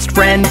a best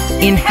friend,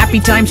 in happy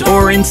times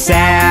or in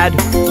sad.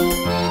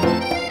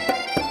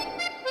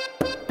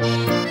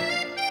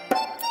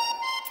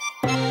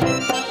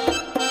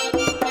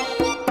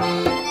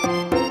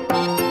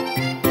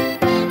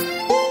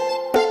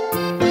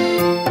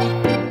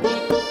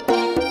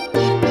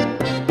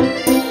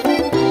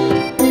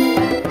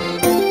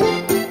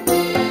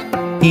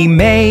 He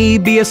may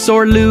be a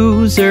sore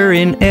loser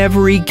in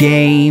every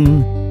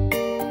game.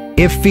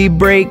 If he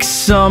breaks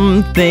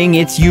something,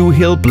 it's you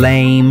he'll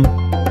blame.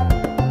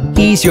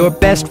 He's your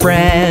best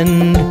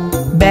friend,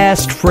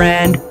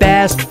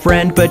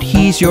 but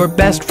he's your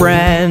best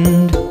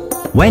friend.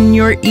 When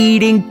you're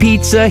eating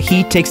pizza,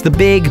 he takes the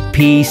big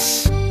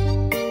piece.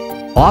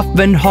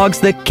 Often hogs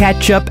the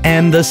ketchup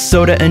and the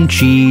soda and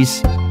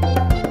cheese.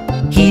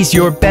 He's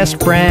your best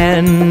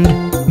friend,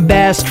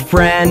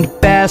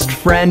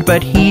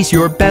 but he's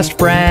your best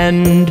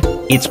friend.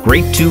 It's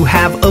great to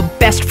have a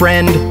best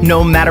friend,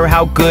 no matter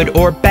how good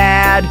or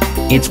bad.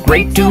 It's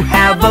great to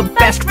have a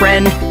best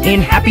friend,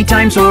 in happy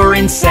times or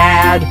in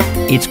sad.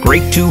 It's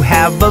great to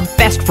have a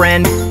best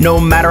friend, no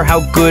matter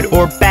how good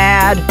or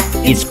bad.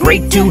 It's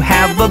great to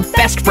have a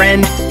best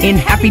friend, in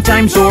happy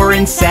times or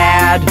in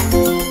sad.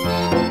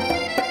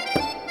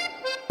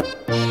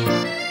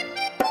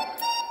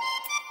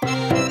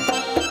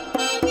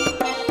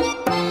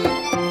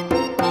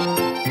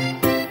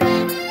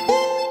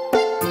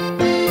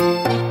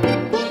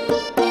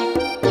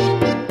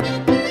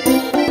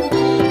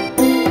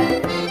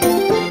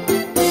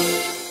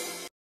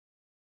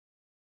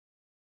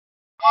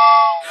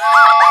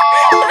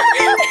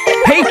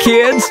 Hey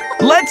kids,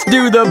 let's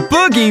do the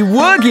boogie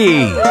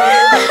woogie!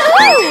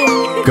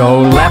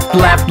 Go left,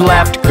 left,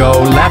 left, go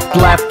left,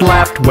 left,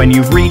 left. When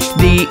you've reached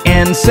the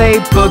end, say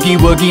boogie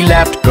woogie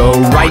left. Go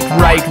right,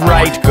 right,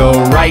 right, go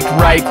right,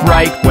 right,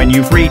 right. When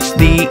you've reached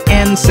the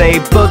end, say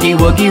boogie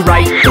woogie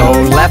right. Go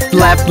left,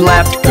 left,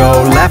 left,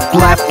 go left,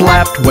 left,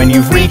 left. When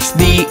you've reached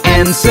the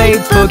end, say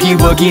boogie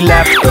woogie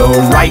left. Go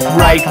right,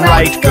 right,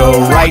 right, go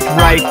right,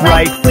 right,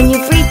 right. When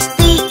you've reached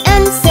the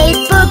end, say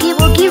boogie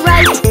woogie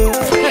right.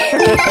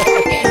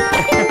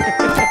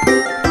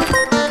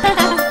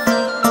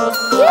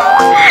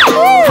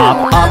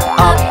 Hop, up,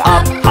 up,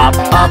 up, hop,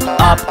 up,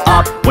 up,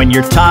 up. When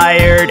you're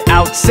tired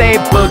out, say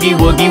boogie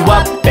woogie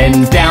wop.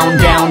 Bend down,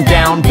 down,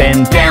 down,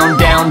 bend down,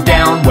 down,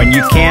 down. When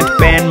you can't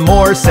bend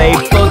more, say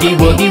boogie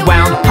woogie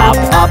wound. Hop,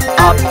 up,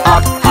 up,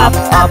 up, hop,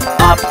 up,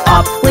 up,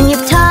 up. When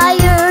you've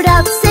tired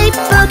out, say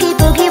boogie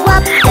boogie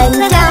wop.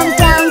 Bend down,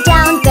 down,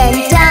 down,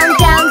 bend down,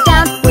 down,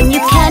 down. When you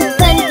can't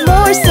bend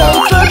more, say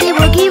boogie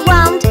woogie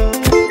wound.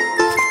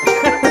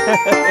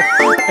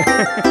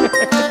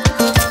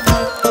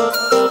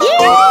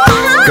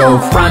 Go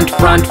front,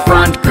 front,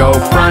 front, go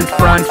front,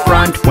 front,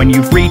 front. When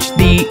you've reached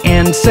the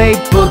end, say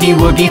boogie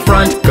woogie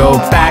front. Go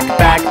back,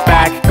 back,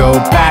 back, go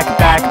back,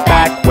 back,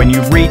 back. When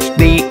you've reached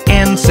the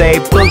end, say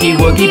boogie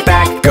woogie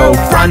back. Go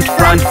front,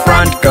 front,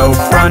 front, go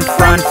front,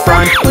 front,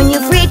 front. When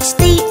you've reached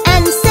the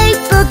end, say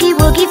boogie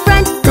woogie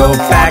front. Go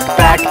back,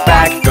 back,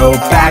 back, go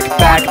back,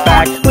 back,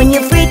 back. When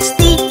you've reached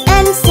the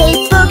end,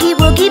 say boogie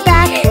woogie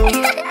back.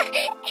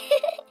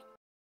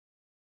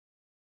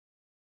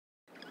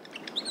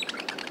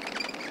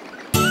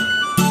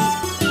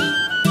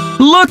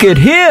 Look at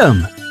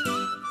him!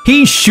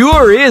 He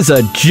sure is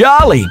a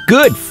jolly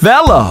good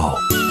fellow!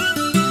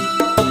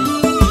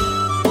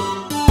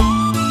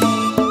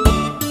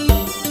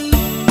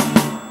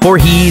 For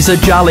he's a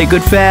jolly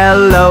good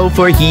fellow,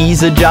 for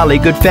he's a jolly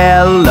good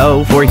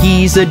fellow, for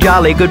he's a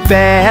jolly good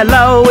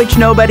fellow, which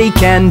nobody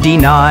can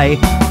deny,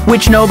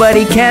 which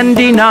nobody can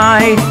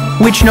deny,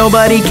 which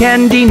nobody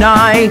can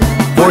deny.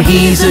 For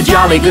he's a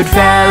jolly good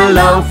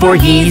fellow, for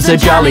he's a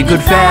jolly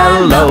good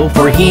fellow,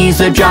 for he's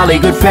a jolly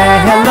good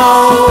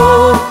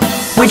fellow,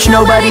 which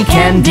nobody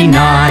can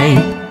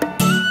deny.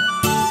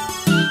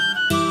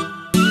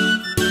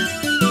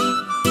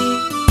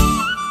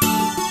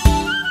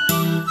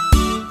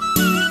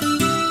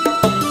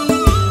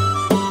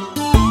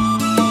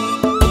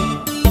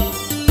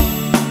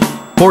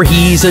 For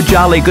he's a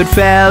jolly good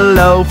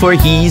fellow, for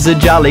he's a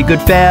jolly good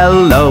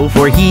fellow,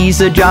 for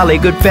he's a jolly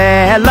good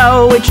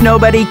fellow, which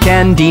nobody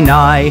can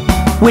deny,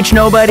 which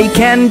nobody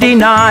can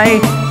deny,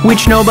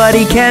 which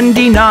nobody can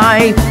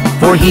deny.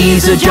 For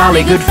he's a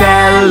jolly good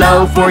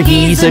fellow, for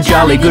he's a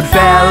jolly good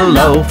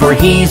fellow, for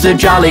he's a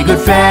jolly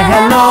good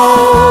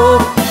fellow,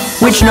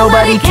 which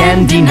nobody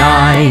can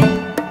deny.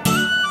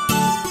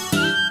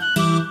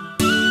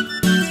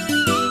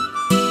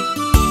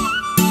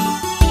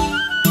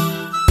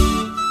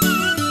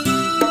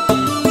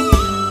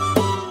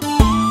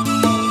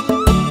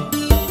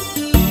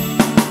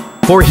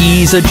 For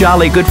he's a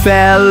jolly good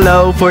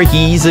fellow, for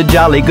he's a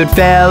jolly good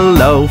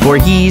fellow, for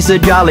he's a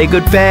jolly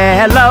good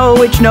fellow,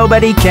 which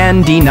nobody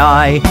can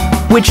deny,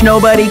 which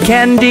nobody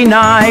can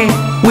deny,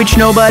 which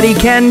nobody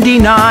can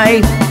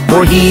deny.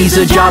 For he's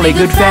a jolly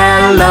good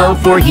fellow,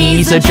 for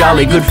he's a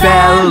jolly good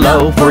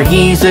fellow, for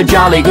he's a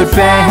jolly good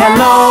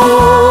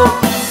fellow,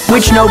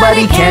 which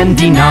nobody can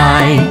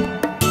deny.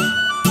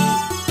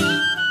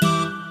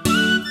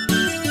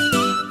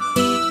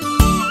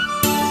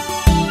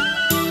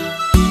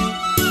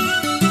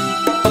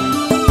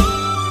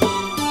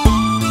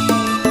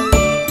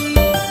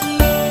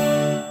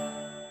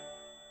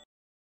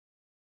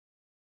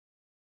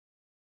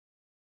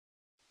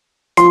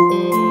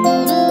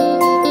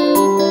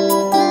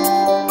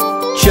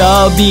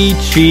 Chubby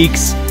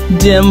cheeks,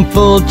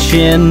 dimpled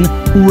chin,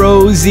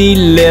 rosy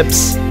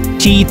lips,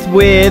 teeth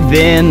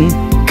within,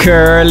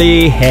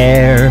 curly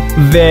hair,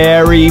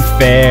 very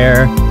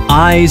fair,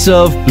 eyes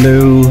of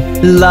blue,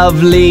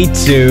 lovely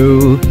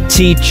too,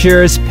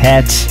 teacher's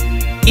pet.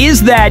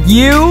 Is that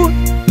you?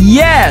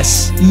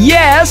 Yes,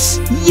 yes,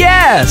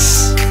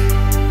 yes!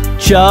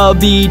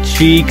 Chubby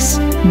cheeks,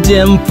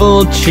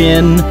 dimpled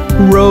chin,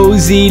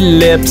 rosy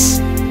lips,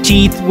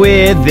 teeth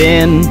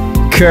within,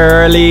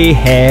 curly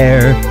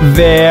hair,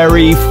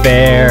 very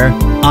fair,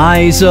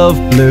 eyes of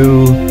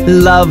blue,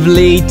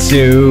 lovely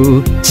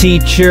too,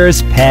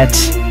 teacher's pet.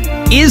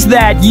 Is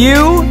that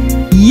you?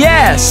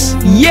 Yes,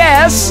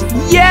 yes,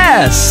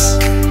 yes!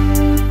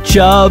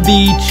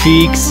 Chubby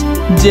cheeks,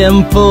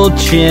 dimpled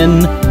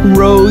chin,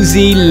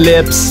 rosy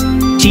lips,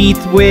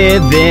 teeth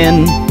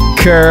within,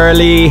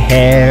 curly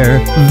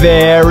hair,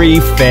 very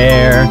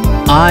fair,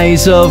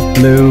 eyes of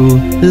blue,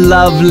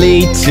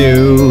 lovely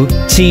too,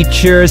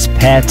 teacher's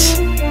pet.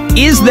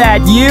 Is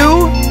that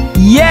you?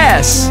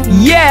 Yes,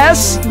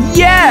 yes,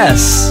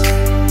 yes!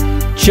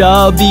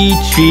 Chubby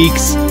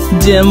cheeks,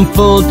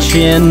 dimpled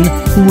chin,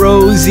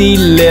 rosy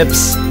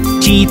lips,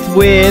 teeth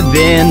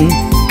within,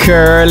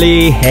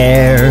 curly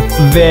hair,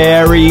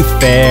 very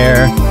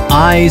fair,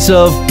 eyes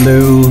of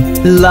blue,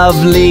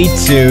 lovely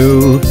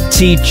too,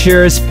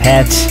 teacher's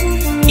pet.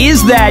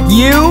 Is that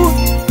you?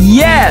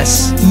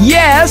 Yes,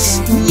 yes,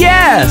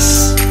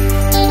 yes!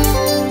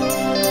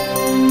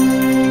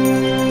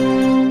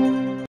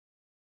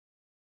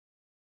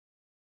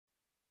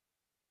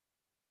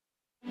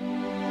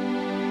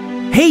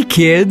 Hey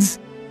kids,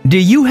 do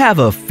you have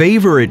a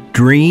favorite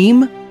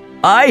dream?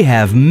 I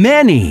have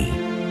many.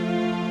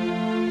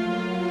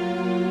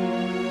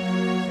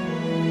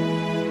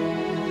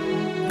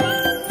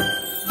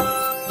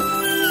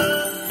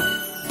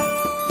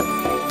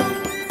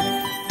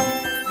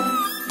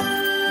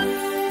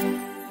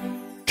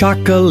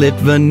 Chocolate,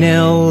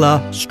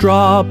 vanilla,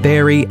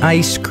 strawberry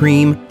ice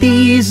cream,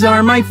 these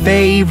are my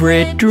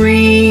favorite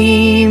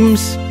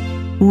dreams.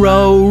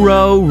 Row,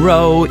 row,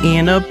 row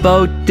in a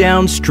boat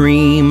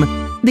downstream,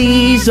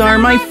 these are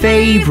my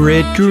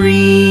favorite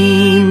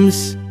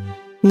dreams.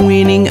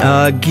 Winning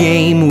a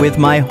game with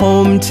my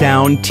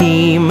hometown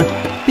team,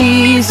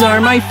 these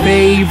are my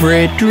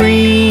favorite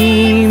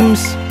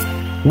dreams.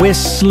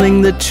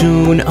 Whistling the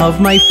tune of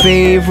my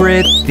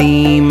favorite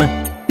theme,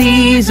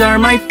 these are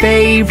my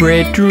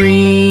favorite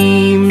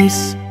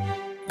dreams.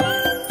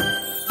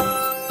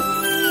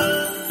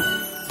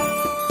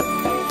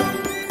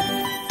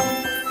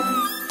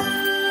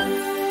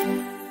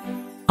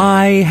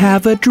 I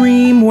have a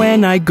dream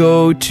when I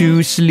go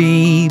to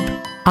sleep.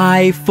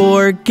 I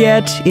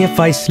forget if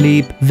I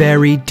sleep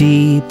very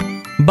deep.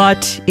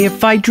 But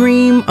if I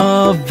dream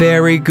a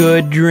very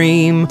good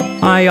dream,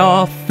 I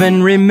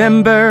often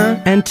remember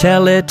and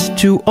tell it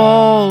to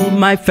all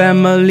my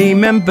family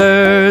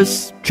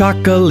members.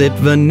 Chocolate,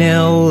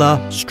 vanilla,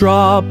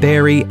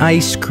 strawberry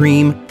ice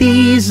cream,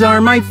 these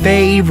are my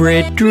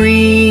favorite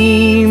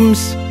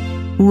dreams.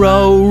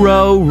 Row,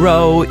 row,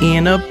 row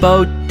in a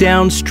boat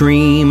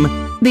downstream,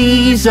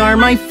 these are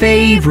my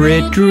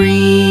favorite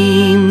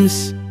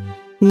dreams.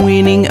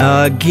 Winning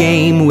a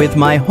game with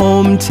my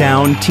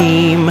hometown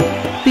team,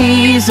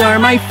 these are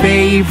my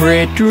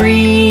favorite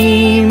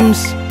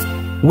dreams.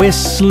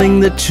 Whistling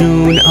the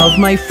tune of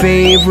my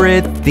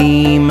favorite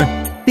theme,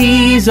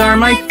 these are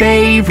my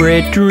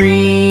favorite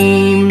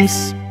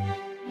dreams.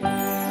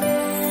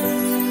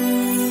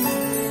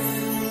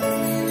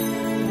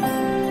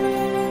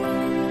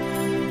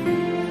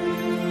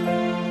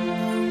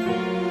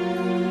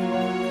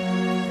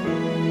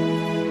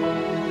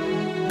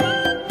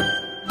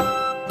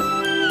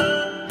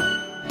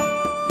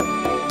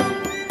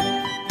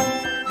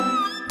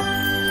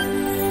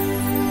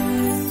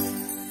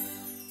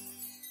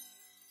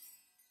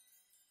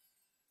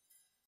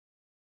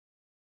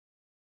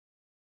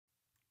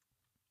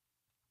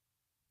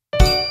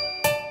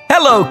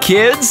 Hello,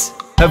 kids!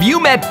 Have you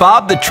met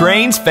Bob the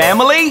Train's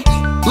family?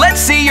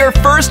 Let's see your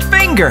first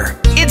finger.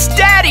 It's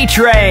Daddy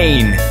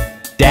Train!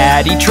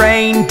 Daddy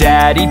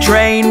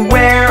Train,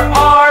 where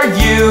are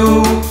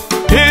you?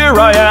 Here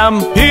I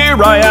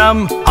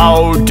am,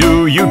 how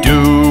do you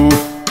do?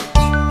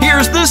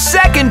 Here's the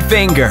second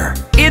finger.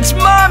 It's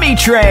Mommy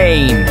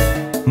Train!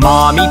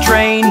 Mommy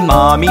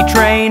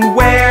Train,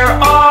 where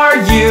are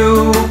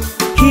you?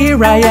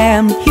 Here I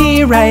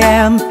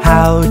am,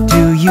 how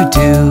do you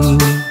do?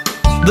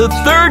 The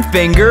third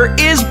finger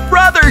is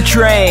brother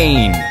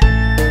train.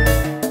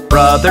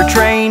 Brother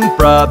train,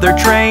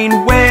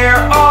 where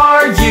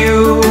are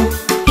you?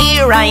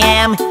 Here I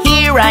am,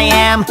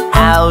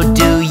 how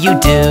do you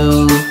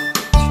do?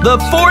 The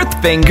fourth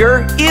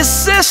finger is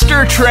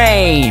sister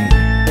train.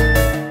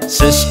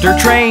 Sister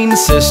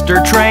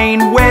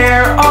train,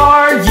 where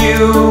are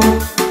you?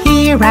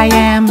 Here I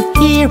am,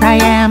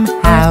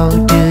 how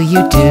do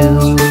you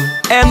do?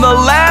 And the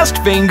last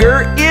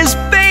finger is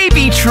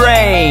baby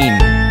train.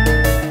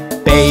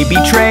 Baby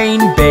train,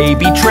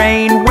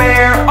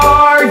 where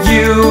are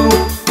you?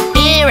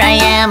 Here I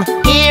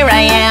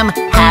am,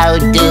 how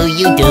do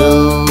you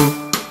do?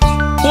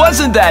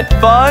 Wasn't that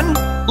fun?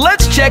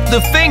 Let's check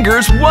the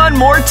fingers one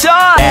more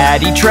time.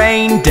 Daddy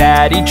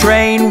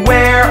train,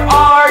 where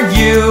are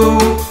you?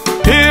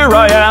 Here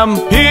I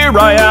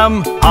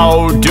am,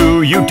 how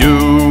do you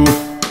do?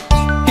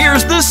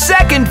 Here's the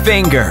second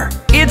finger.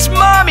 It's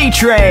mommy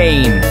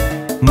train.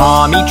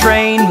 Mommy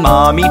train,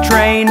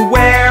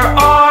 where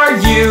are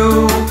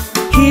you?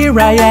 Here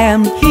I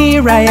am,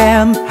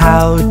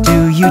 how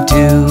do you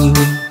do?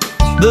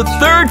 The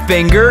third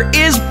finger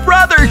is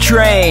brother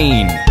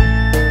train.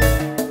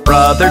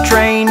 Brother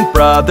train,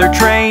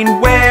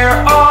 where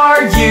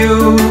are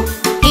you?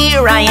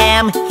 Here I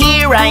am,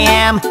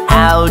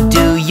 how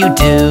do you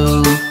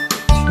do?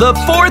 The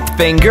fourth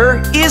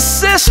finger is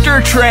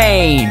sister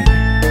train.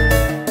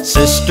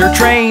 Sister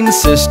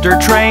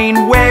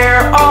train,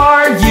 where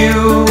are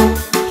you?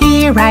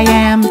 Here I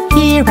am,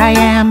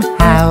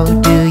 how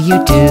do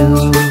you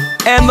do?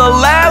 And the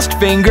last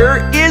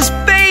finger is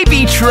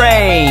baby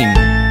train.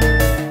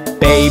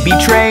 Baby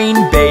train,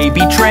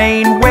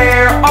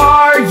 where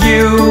are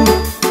you?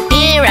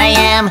 Here I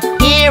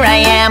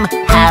am,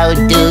 how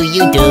do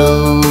you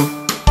do?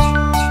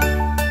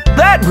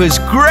 That was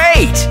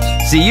great!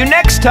 See you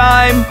next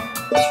time!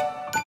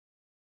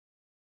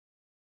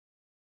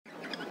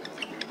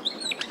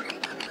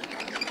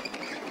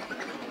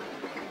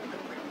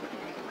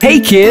 Hey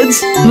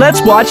kids,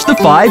 let's watch the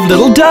 5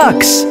 little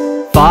ducks.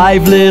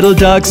 5 little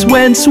ducks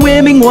went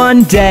swimming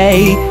one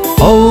day,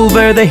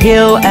 over the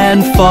hill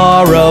and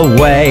far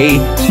away.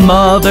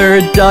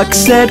 Mother duck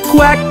said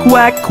quack,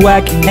 quack,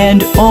 quack,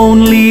 and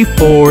only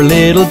 4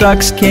 little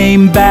ducks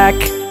came back.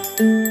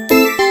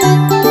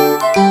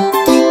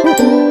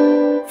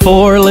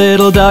 4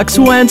 little ducks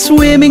went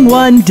swimming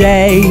one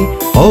day,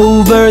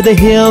 over the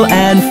hill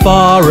and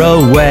far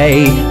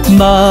away.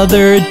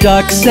 Mother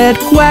duck said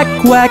quack,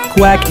 quack,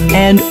 quack,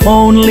 and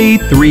only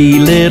 3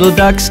 little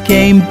ducks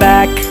came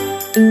back.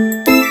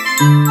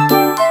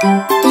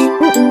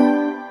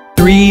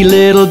 3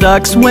 little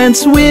ducks went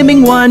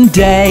swimming one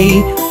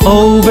day,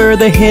 over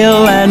the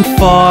hill and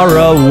far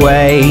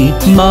away.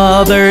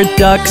 Mother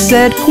duck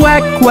said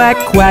quack, quack,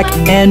 quack,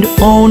 and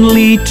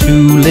only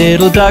 2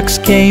 little ducks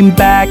came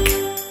back.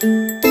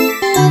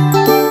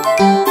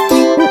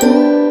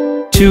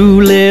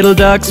 2 little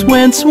ducks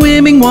went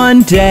swimming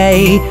one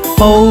day,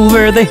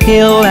 over the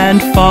hill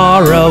and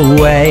far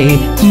away.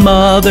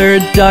 Mother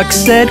duck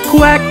said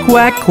quack,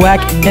 quack,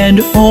 quack, and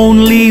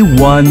only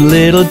 1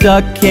 little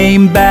duck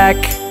came back.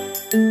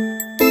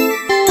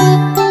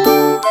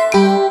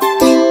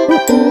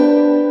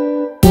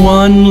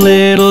 1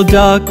 little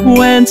duck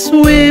went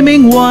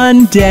swimming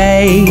one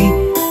day,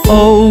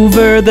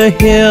 over the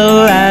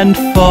hill and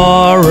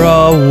far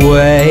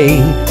away.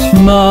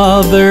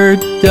 Mother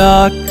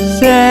duck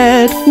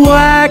said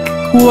quack,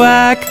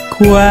 quack,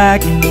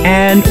 quack,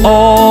 and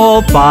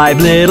all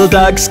 5 little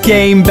ducks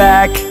came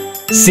back.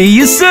 See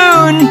you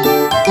soon!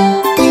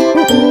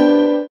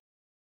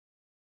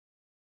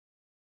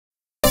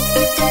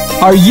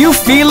 Are you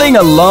feeling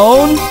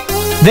alone?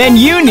 Then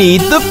you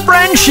need the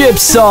friendship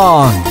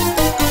song.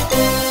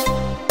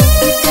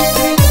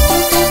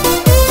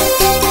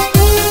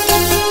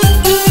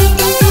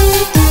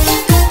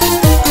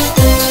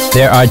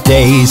 There are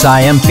days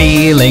I am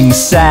feeling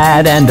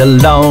sad and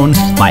alone.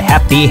 My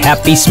happy,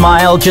 happy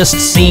smile just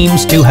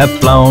seems to have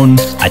flown.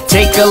 I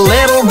take a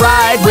little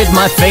ride with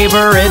my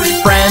favorite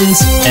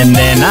friends, and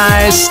then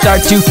I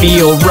start to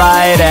feel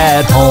right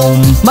at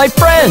home. My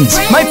friends,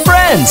 my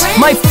friends,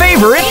 my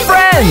favorite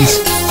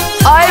friends.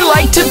 I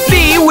like to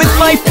be with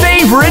my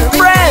favorite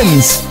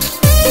friends.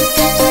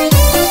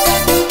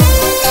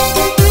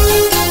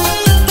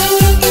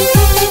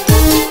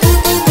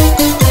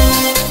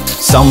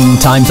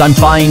 Sometimes I'm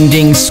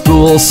finding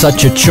school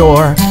such a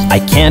chore. I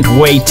can't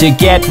wait to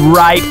get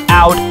right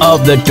out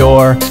of the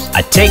door.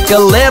 I take a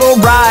little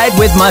ride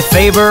with my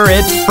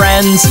favorite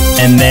friends,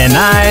 and then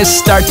I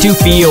start to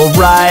feel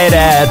right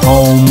at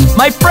home.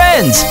 My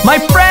friends, my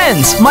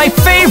friends, my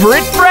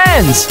favorite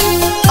friends.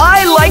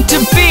 I like to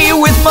be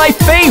with my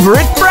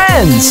favorite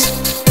friends.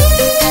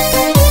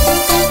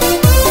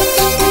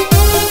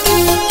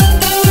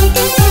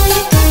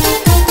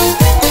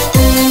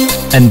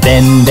 And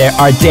then there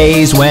are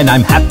days when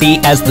I'm happy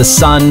as the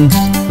sun,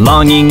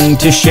 longing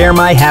to share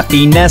my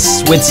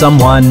happiness with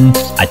someone.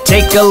 I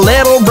take a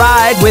little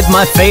ride with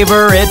my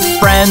favorite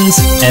friends,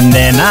 and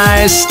then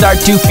I start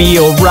to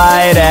feel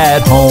right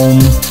at home.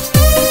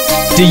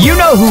 Do you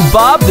know who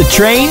Bob the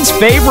Train's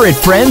favorite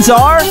friends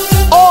are?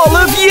 All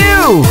of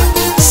you!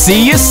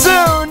 See you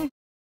soon!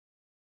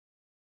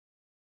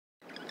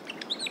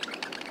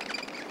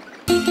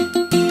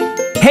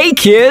 Hey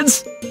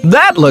kids,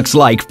 that looks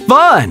like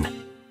fun!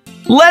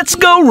 Let's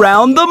go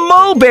round the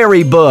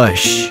mulberry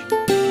bush!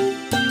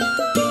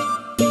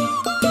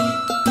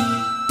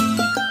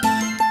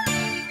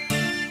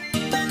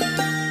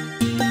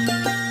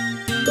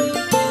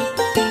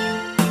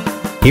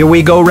 Here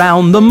we go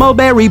round the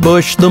mulberry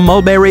bush, the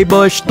mulberry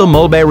bush, the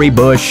mulberry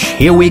bush.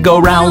 Here we go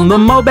round the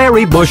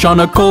mulberry bush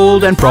on a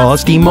cold and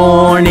frosty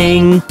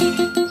morning.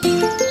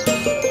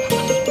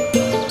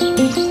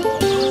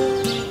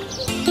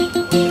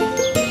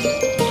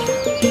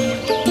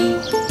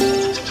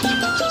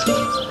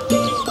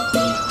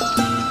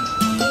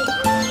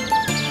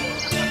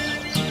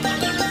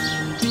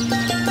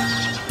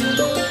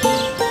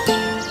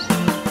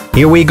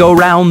 Here we go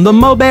round the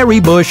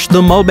mulberry bush,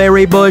 the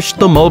mulberry bush,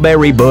 the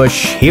mulberry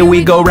bush. Here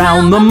we go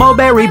round the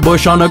mulberry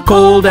bush on a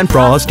cold and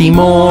frosty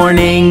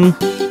morning.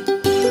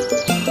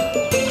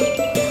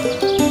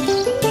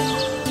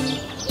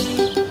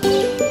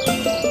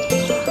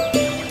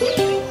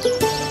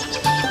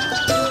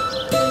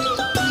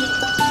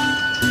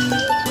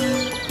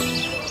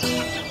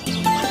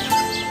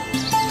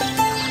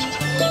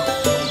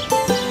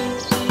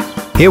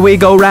 Here we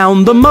go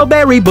round the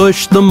mulberry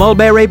bush, the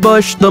mulberry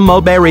bush, the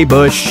mulberry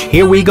bush.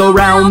 Here we go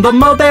round the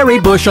mulberry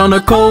bush on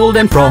a cold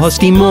and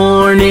frosty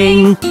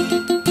morning.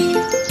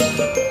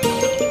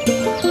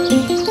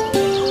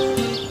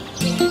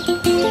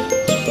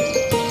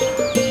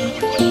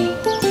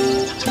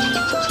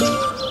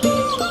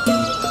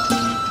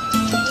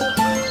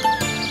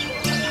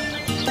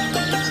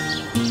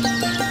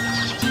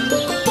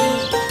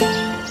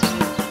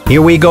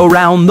 Here we go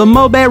round the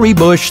mulberry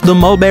bush, the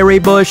mulberry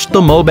bush,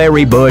 the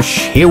mulberry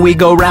bush. Here we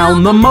go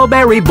round the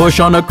mulberry bush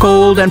on a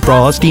cold and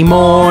frosty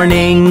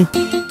morning.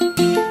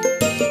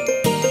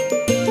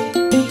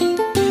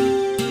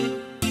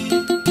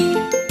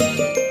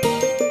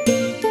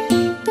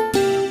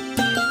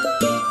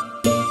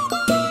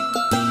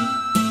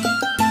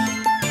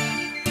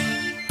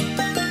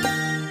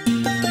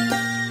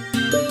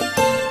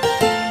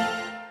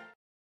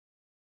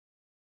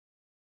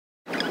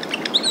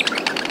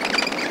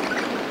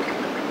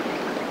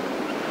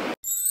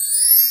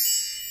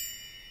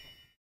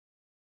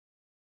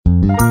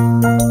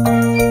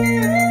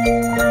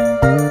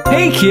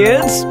 Hey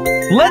kids,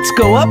 let's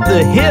go up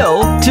the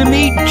hill to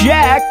meet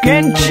Jack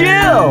and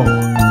Jill.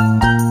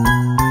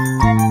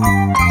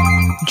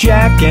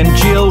 Jack and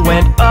Jill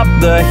went up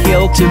the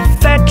hill to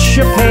fetch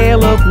a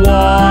pail of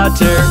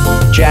water.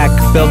 Jack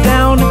fell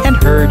down and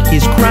hurt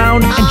his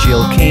crown, and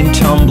Jill came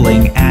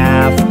tumbling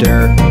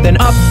after. Then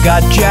up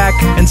got Jack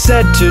and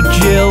said to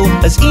Jill,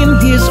 as in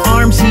his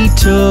arms he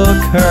took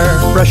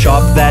her, brush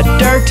off that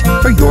dirt,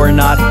 for you're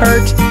not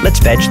hurt. Let's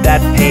fetch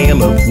that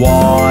pail of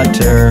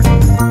water.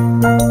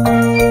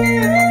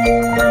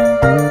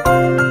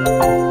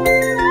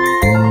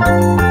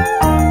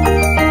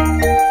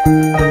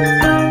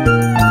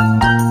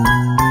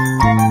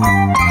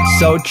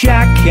 So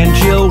Jack and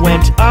Jill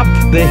went up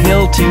the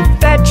hill to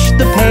fetch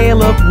the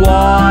pail of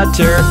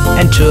water,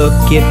 and took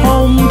it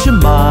home to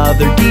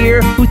Mother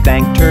dear, who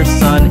thanked her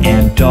son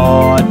and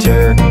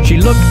daughter. She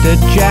looked at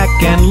Jack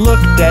and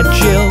looked at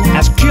Jill,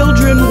 asked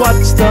children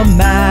what's the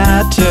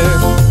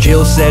matter.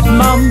 Jill said,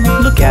 Mum,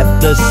 look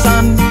at the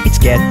sun, it's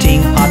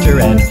getting hotter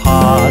and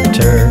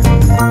hotter.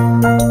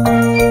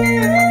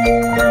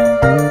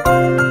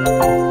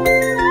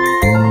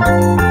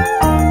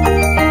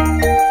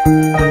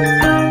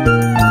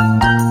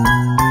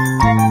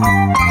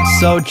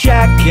 So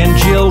Jack and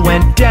Jill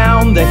went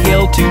down the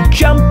hill to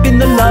jump in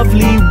the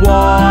lovely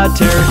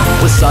water.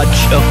 With such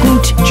a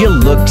hoot, Jill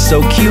looked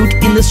so cute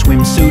in the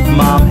swimsuit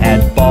Mom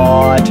had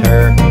bought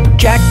her.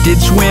 Jack did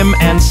swim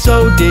and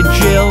so did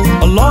Jill,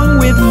 along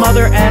with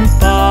Mother and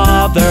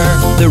Father.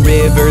 The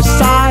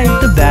riverside,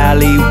 the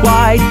valley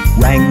wide,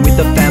 rang with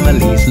the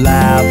family's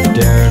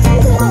laughter.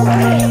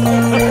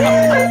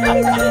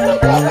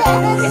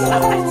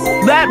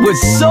 That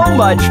was so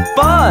much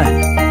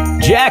fun!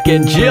 Jack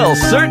and Jill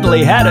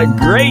certainly had a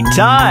great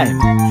time.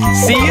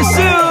 See you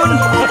soon!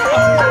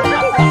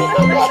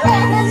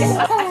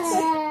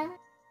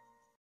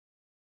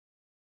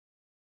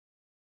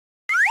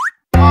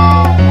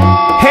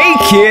 Hey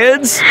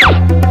kids!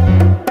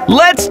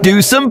 Let's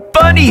do some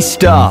funny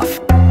stuff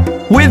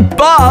with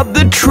Bob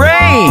the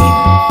Train!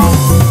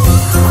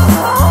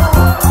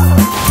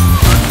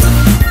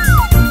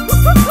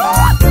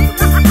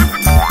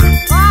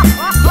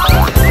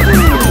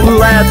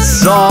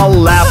 Let's all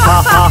laugh,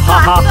 ha ha ha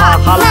ha ha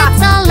ha.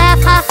 Let's all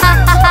laugh, ha ha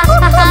ha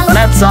ha ha.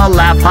 Let's all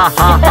laugh, ha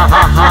ha ha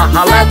ha ha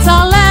ha. Let's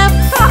all laugh.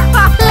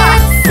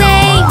 Let's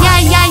say ya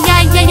ya ya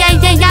ya ya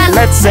ya ya.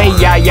 Let's say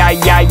ya ya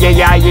ya ya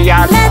ya ya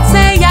ya. Let's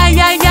say ya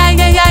ya ya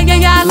ya ya ya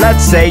ya.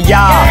 Let's say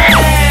ya.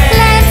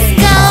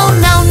 Let's go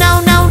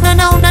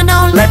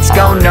Let's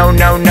go no,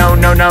 no, no,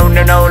 no, no,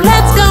 no, no.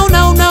 Let's go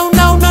no, no,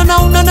 no, no,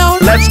 no, no, no.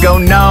 Let's go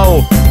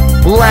no.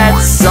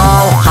 Let's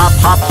all hop,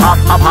 hop, hop,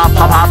 hop, hop,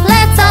 hop, hop.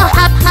 Let's all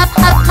hop, hop,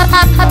 hop, hop,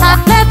 hop, hop,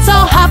 hop. Let's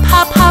all hop,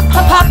 hop, hop,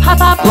 hop, hop, hop,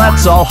 hop.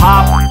 Let's all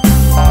hop.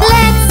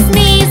 Let's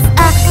sneeze,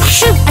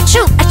 achoo,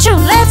 achoo, achoo.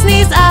 Let's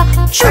sneeze,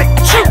 achoo,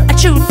 achoo,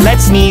 achoo.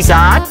 Let's sneeze,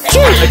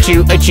 achoo,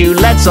 achoo, achoo.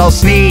 Let's all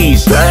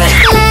sneeze.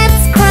 Let's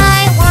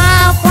cry,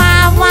 wah,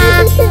 wah,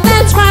 wah.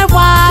 Let's cry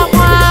wah,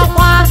 wah,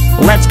 wah.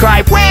 Let's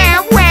cry,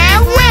 wah,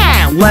 wah,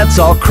 wah. Let's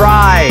all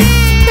cry.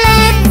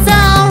 Let's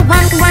all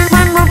run, run,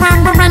 run, run,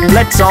 run, run, run.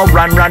 Let's all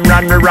run, run,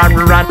 run, run, run,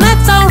 run.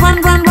 Let's all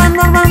run, run, run,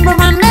 run, run, run,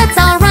 run. Let's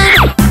all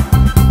run.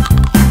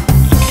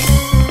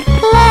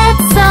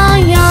 Let's all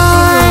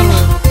yawn.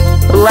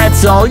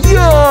 Let's all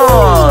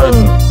yawn.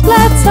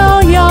 Let's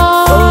all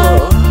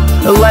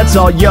yawn. Let's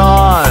all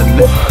yawn.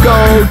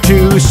 Go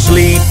to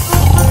sleep.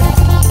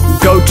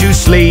 Go to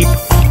sleep.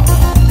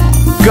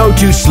 Go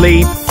to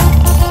sleep.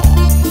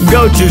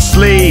 Go to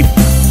sleep.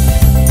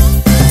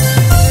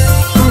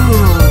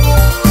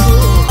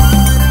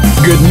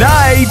 Good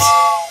night.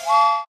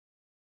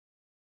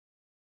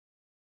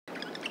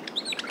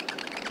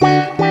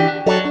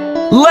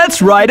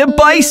 Let's ride a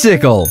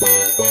bicycle.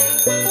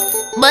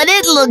 But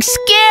it looks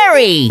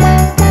scary.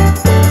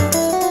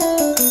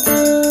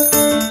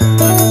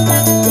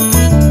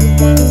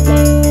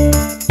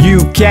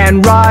 You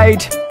can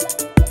ride.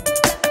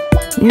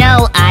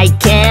 No, I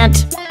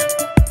can't.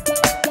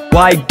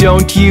 Why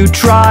don't you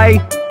try?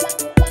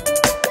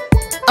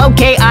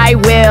 Okay, I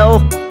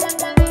will.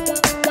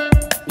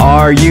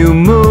 Are you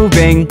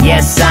moving?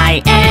 Yes,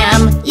 I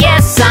am.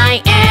 Yes,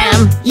 I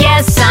am.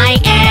 Yes, I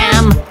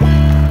am.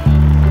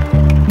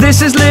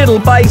 This is little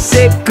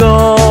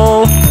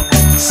bicycle.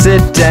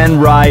 Sit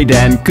and ride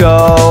and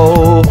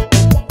go.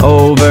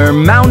 Over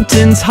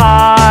mountains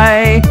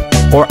high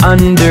or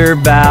under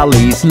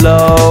valleys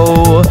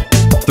low.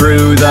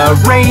 Through the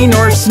rain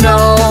or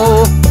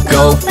snow.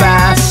 Go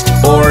fast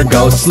or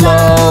go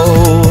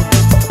slow.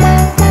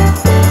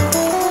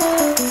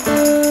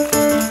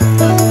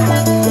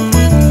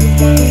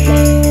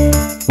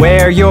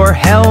 Wear your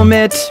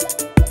helmet.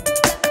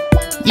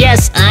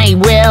 Yes, I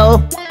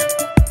will.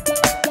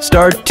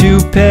 Start to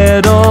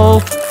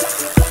pedal.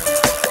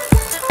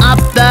 Up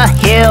the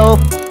hill.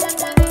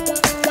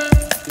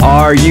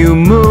 Are you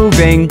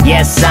moving?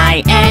 Yes,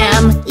 I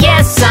am.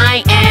 Yes,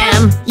 I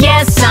am.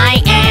 Yes,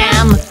 I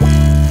am.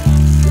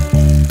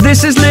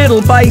 This is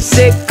little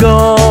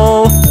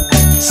bicycle.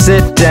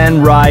 Sit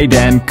and ride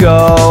and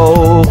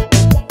go.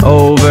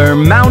 Over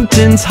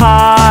mountains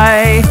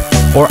high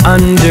or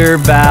under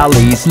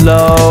valleys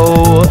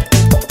low.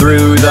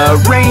 Through the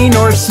rain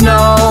or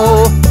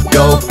snow.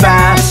 Go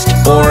fast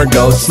or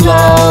go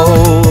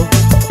slow.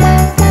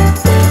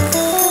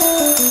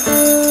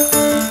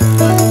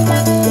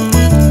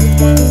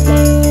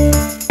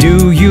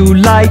 Do you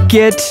like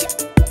it?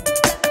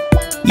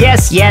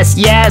 Yes, yes,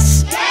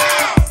 yes.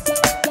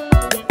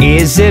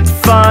 Is it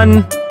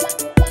fun?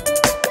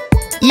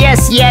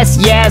 Yes, yes,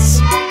 yes.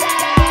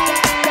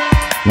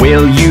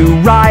 Will you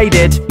ride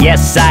it?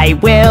 Yes, I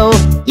will.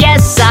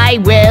 Yes, I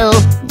will.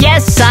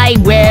 Yes, I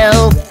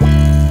will.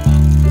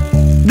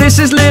 This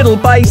is little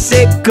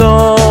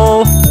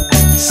bicycle.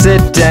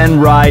 Sit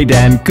and ride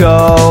and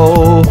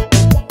go.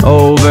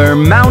 Over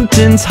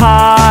mountains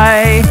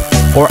high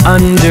or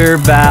under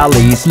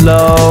valleys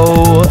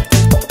low.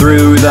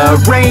 Through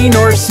the rain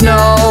or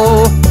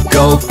snow.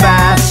 Go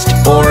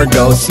fast or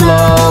go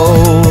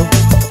slow.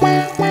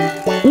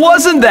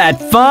 Wasn't that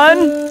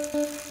fun?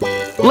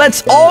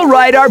 Let's all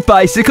ride our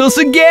bicycles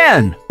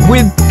again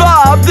with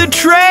Bob the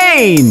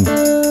Train.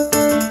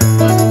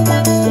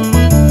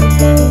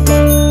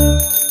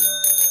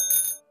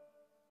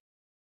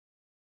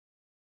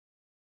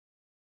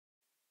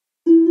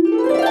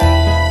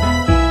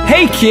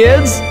 Hey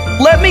kids,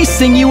 let me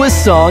sing you a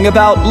song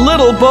about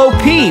Little Bo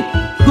Peep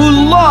who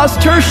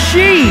lost her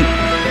sheep.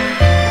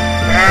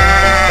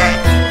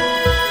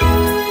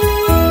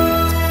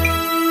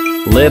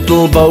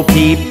 Little Bo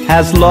Peep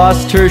has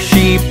lost her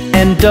sheep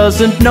and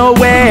doesn't know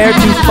where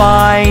to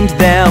find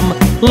them.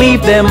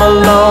 Leave them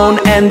alone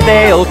and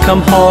they'll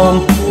come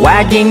home,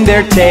 wagging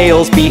their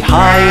tails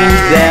behind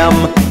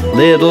them.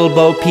 Little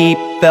Bo Peep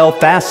fell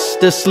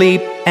fast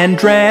asleep and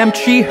dreamt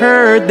she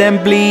heard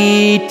them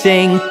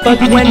bleating. But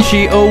when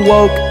she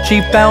awoke,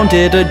 she found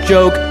it a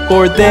joke,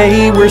 for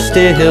they were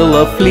still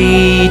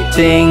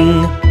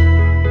a-fleeting.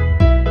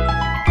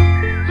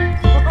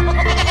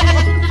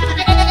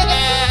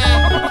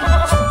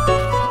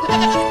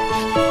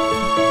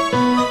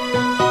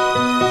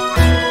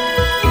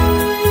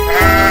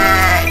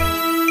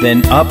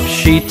 Then up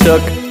she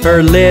took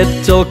her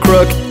little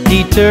crook,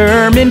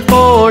 determined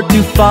for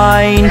to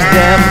find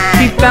them.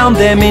 She found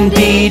them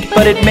indeed,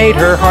 but it made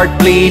her heart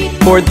bleed,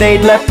 for they'd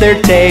left their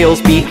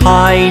tails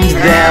behind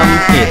them.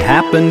 It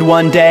happened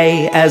one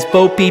day as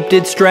Bo Peep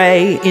did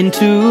stray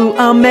into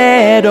a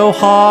meadow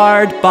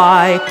hard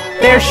by.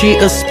 There she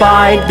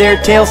espied their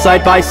tails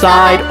side by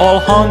side, all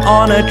hung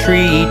on a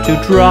tree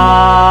to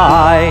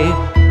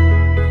dry.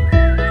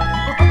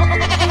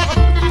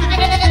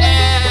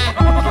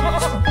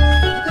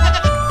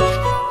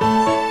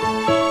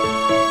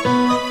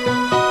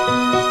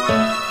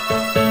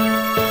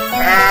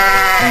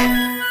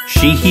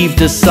 She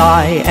heaved a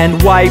sigh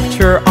and wiped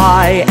her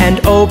eye, and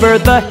over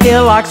the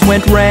hillocks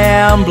went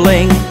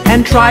rambling,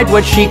 and tried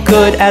what she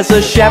could, as a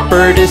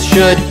shepherdess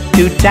should,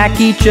 to tack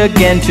each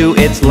again to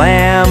its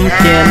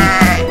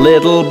lambkin.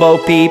 Little Bo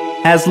Peep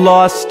has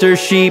lost her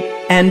sheep,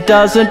 and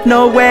doesn't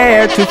know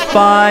where to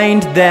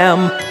find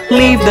them.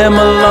 Leave them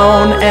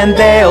alone and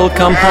they'll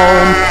come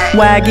home,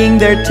 wagging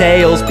their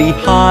tails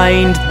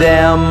behind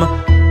them.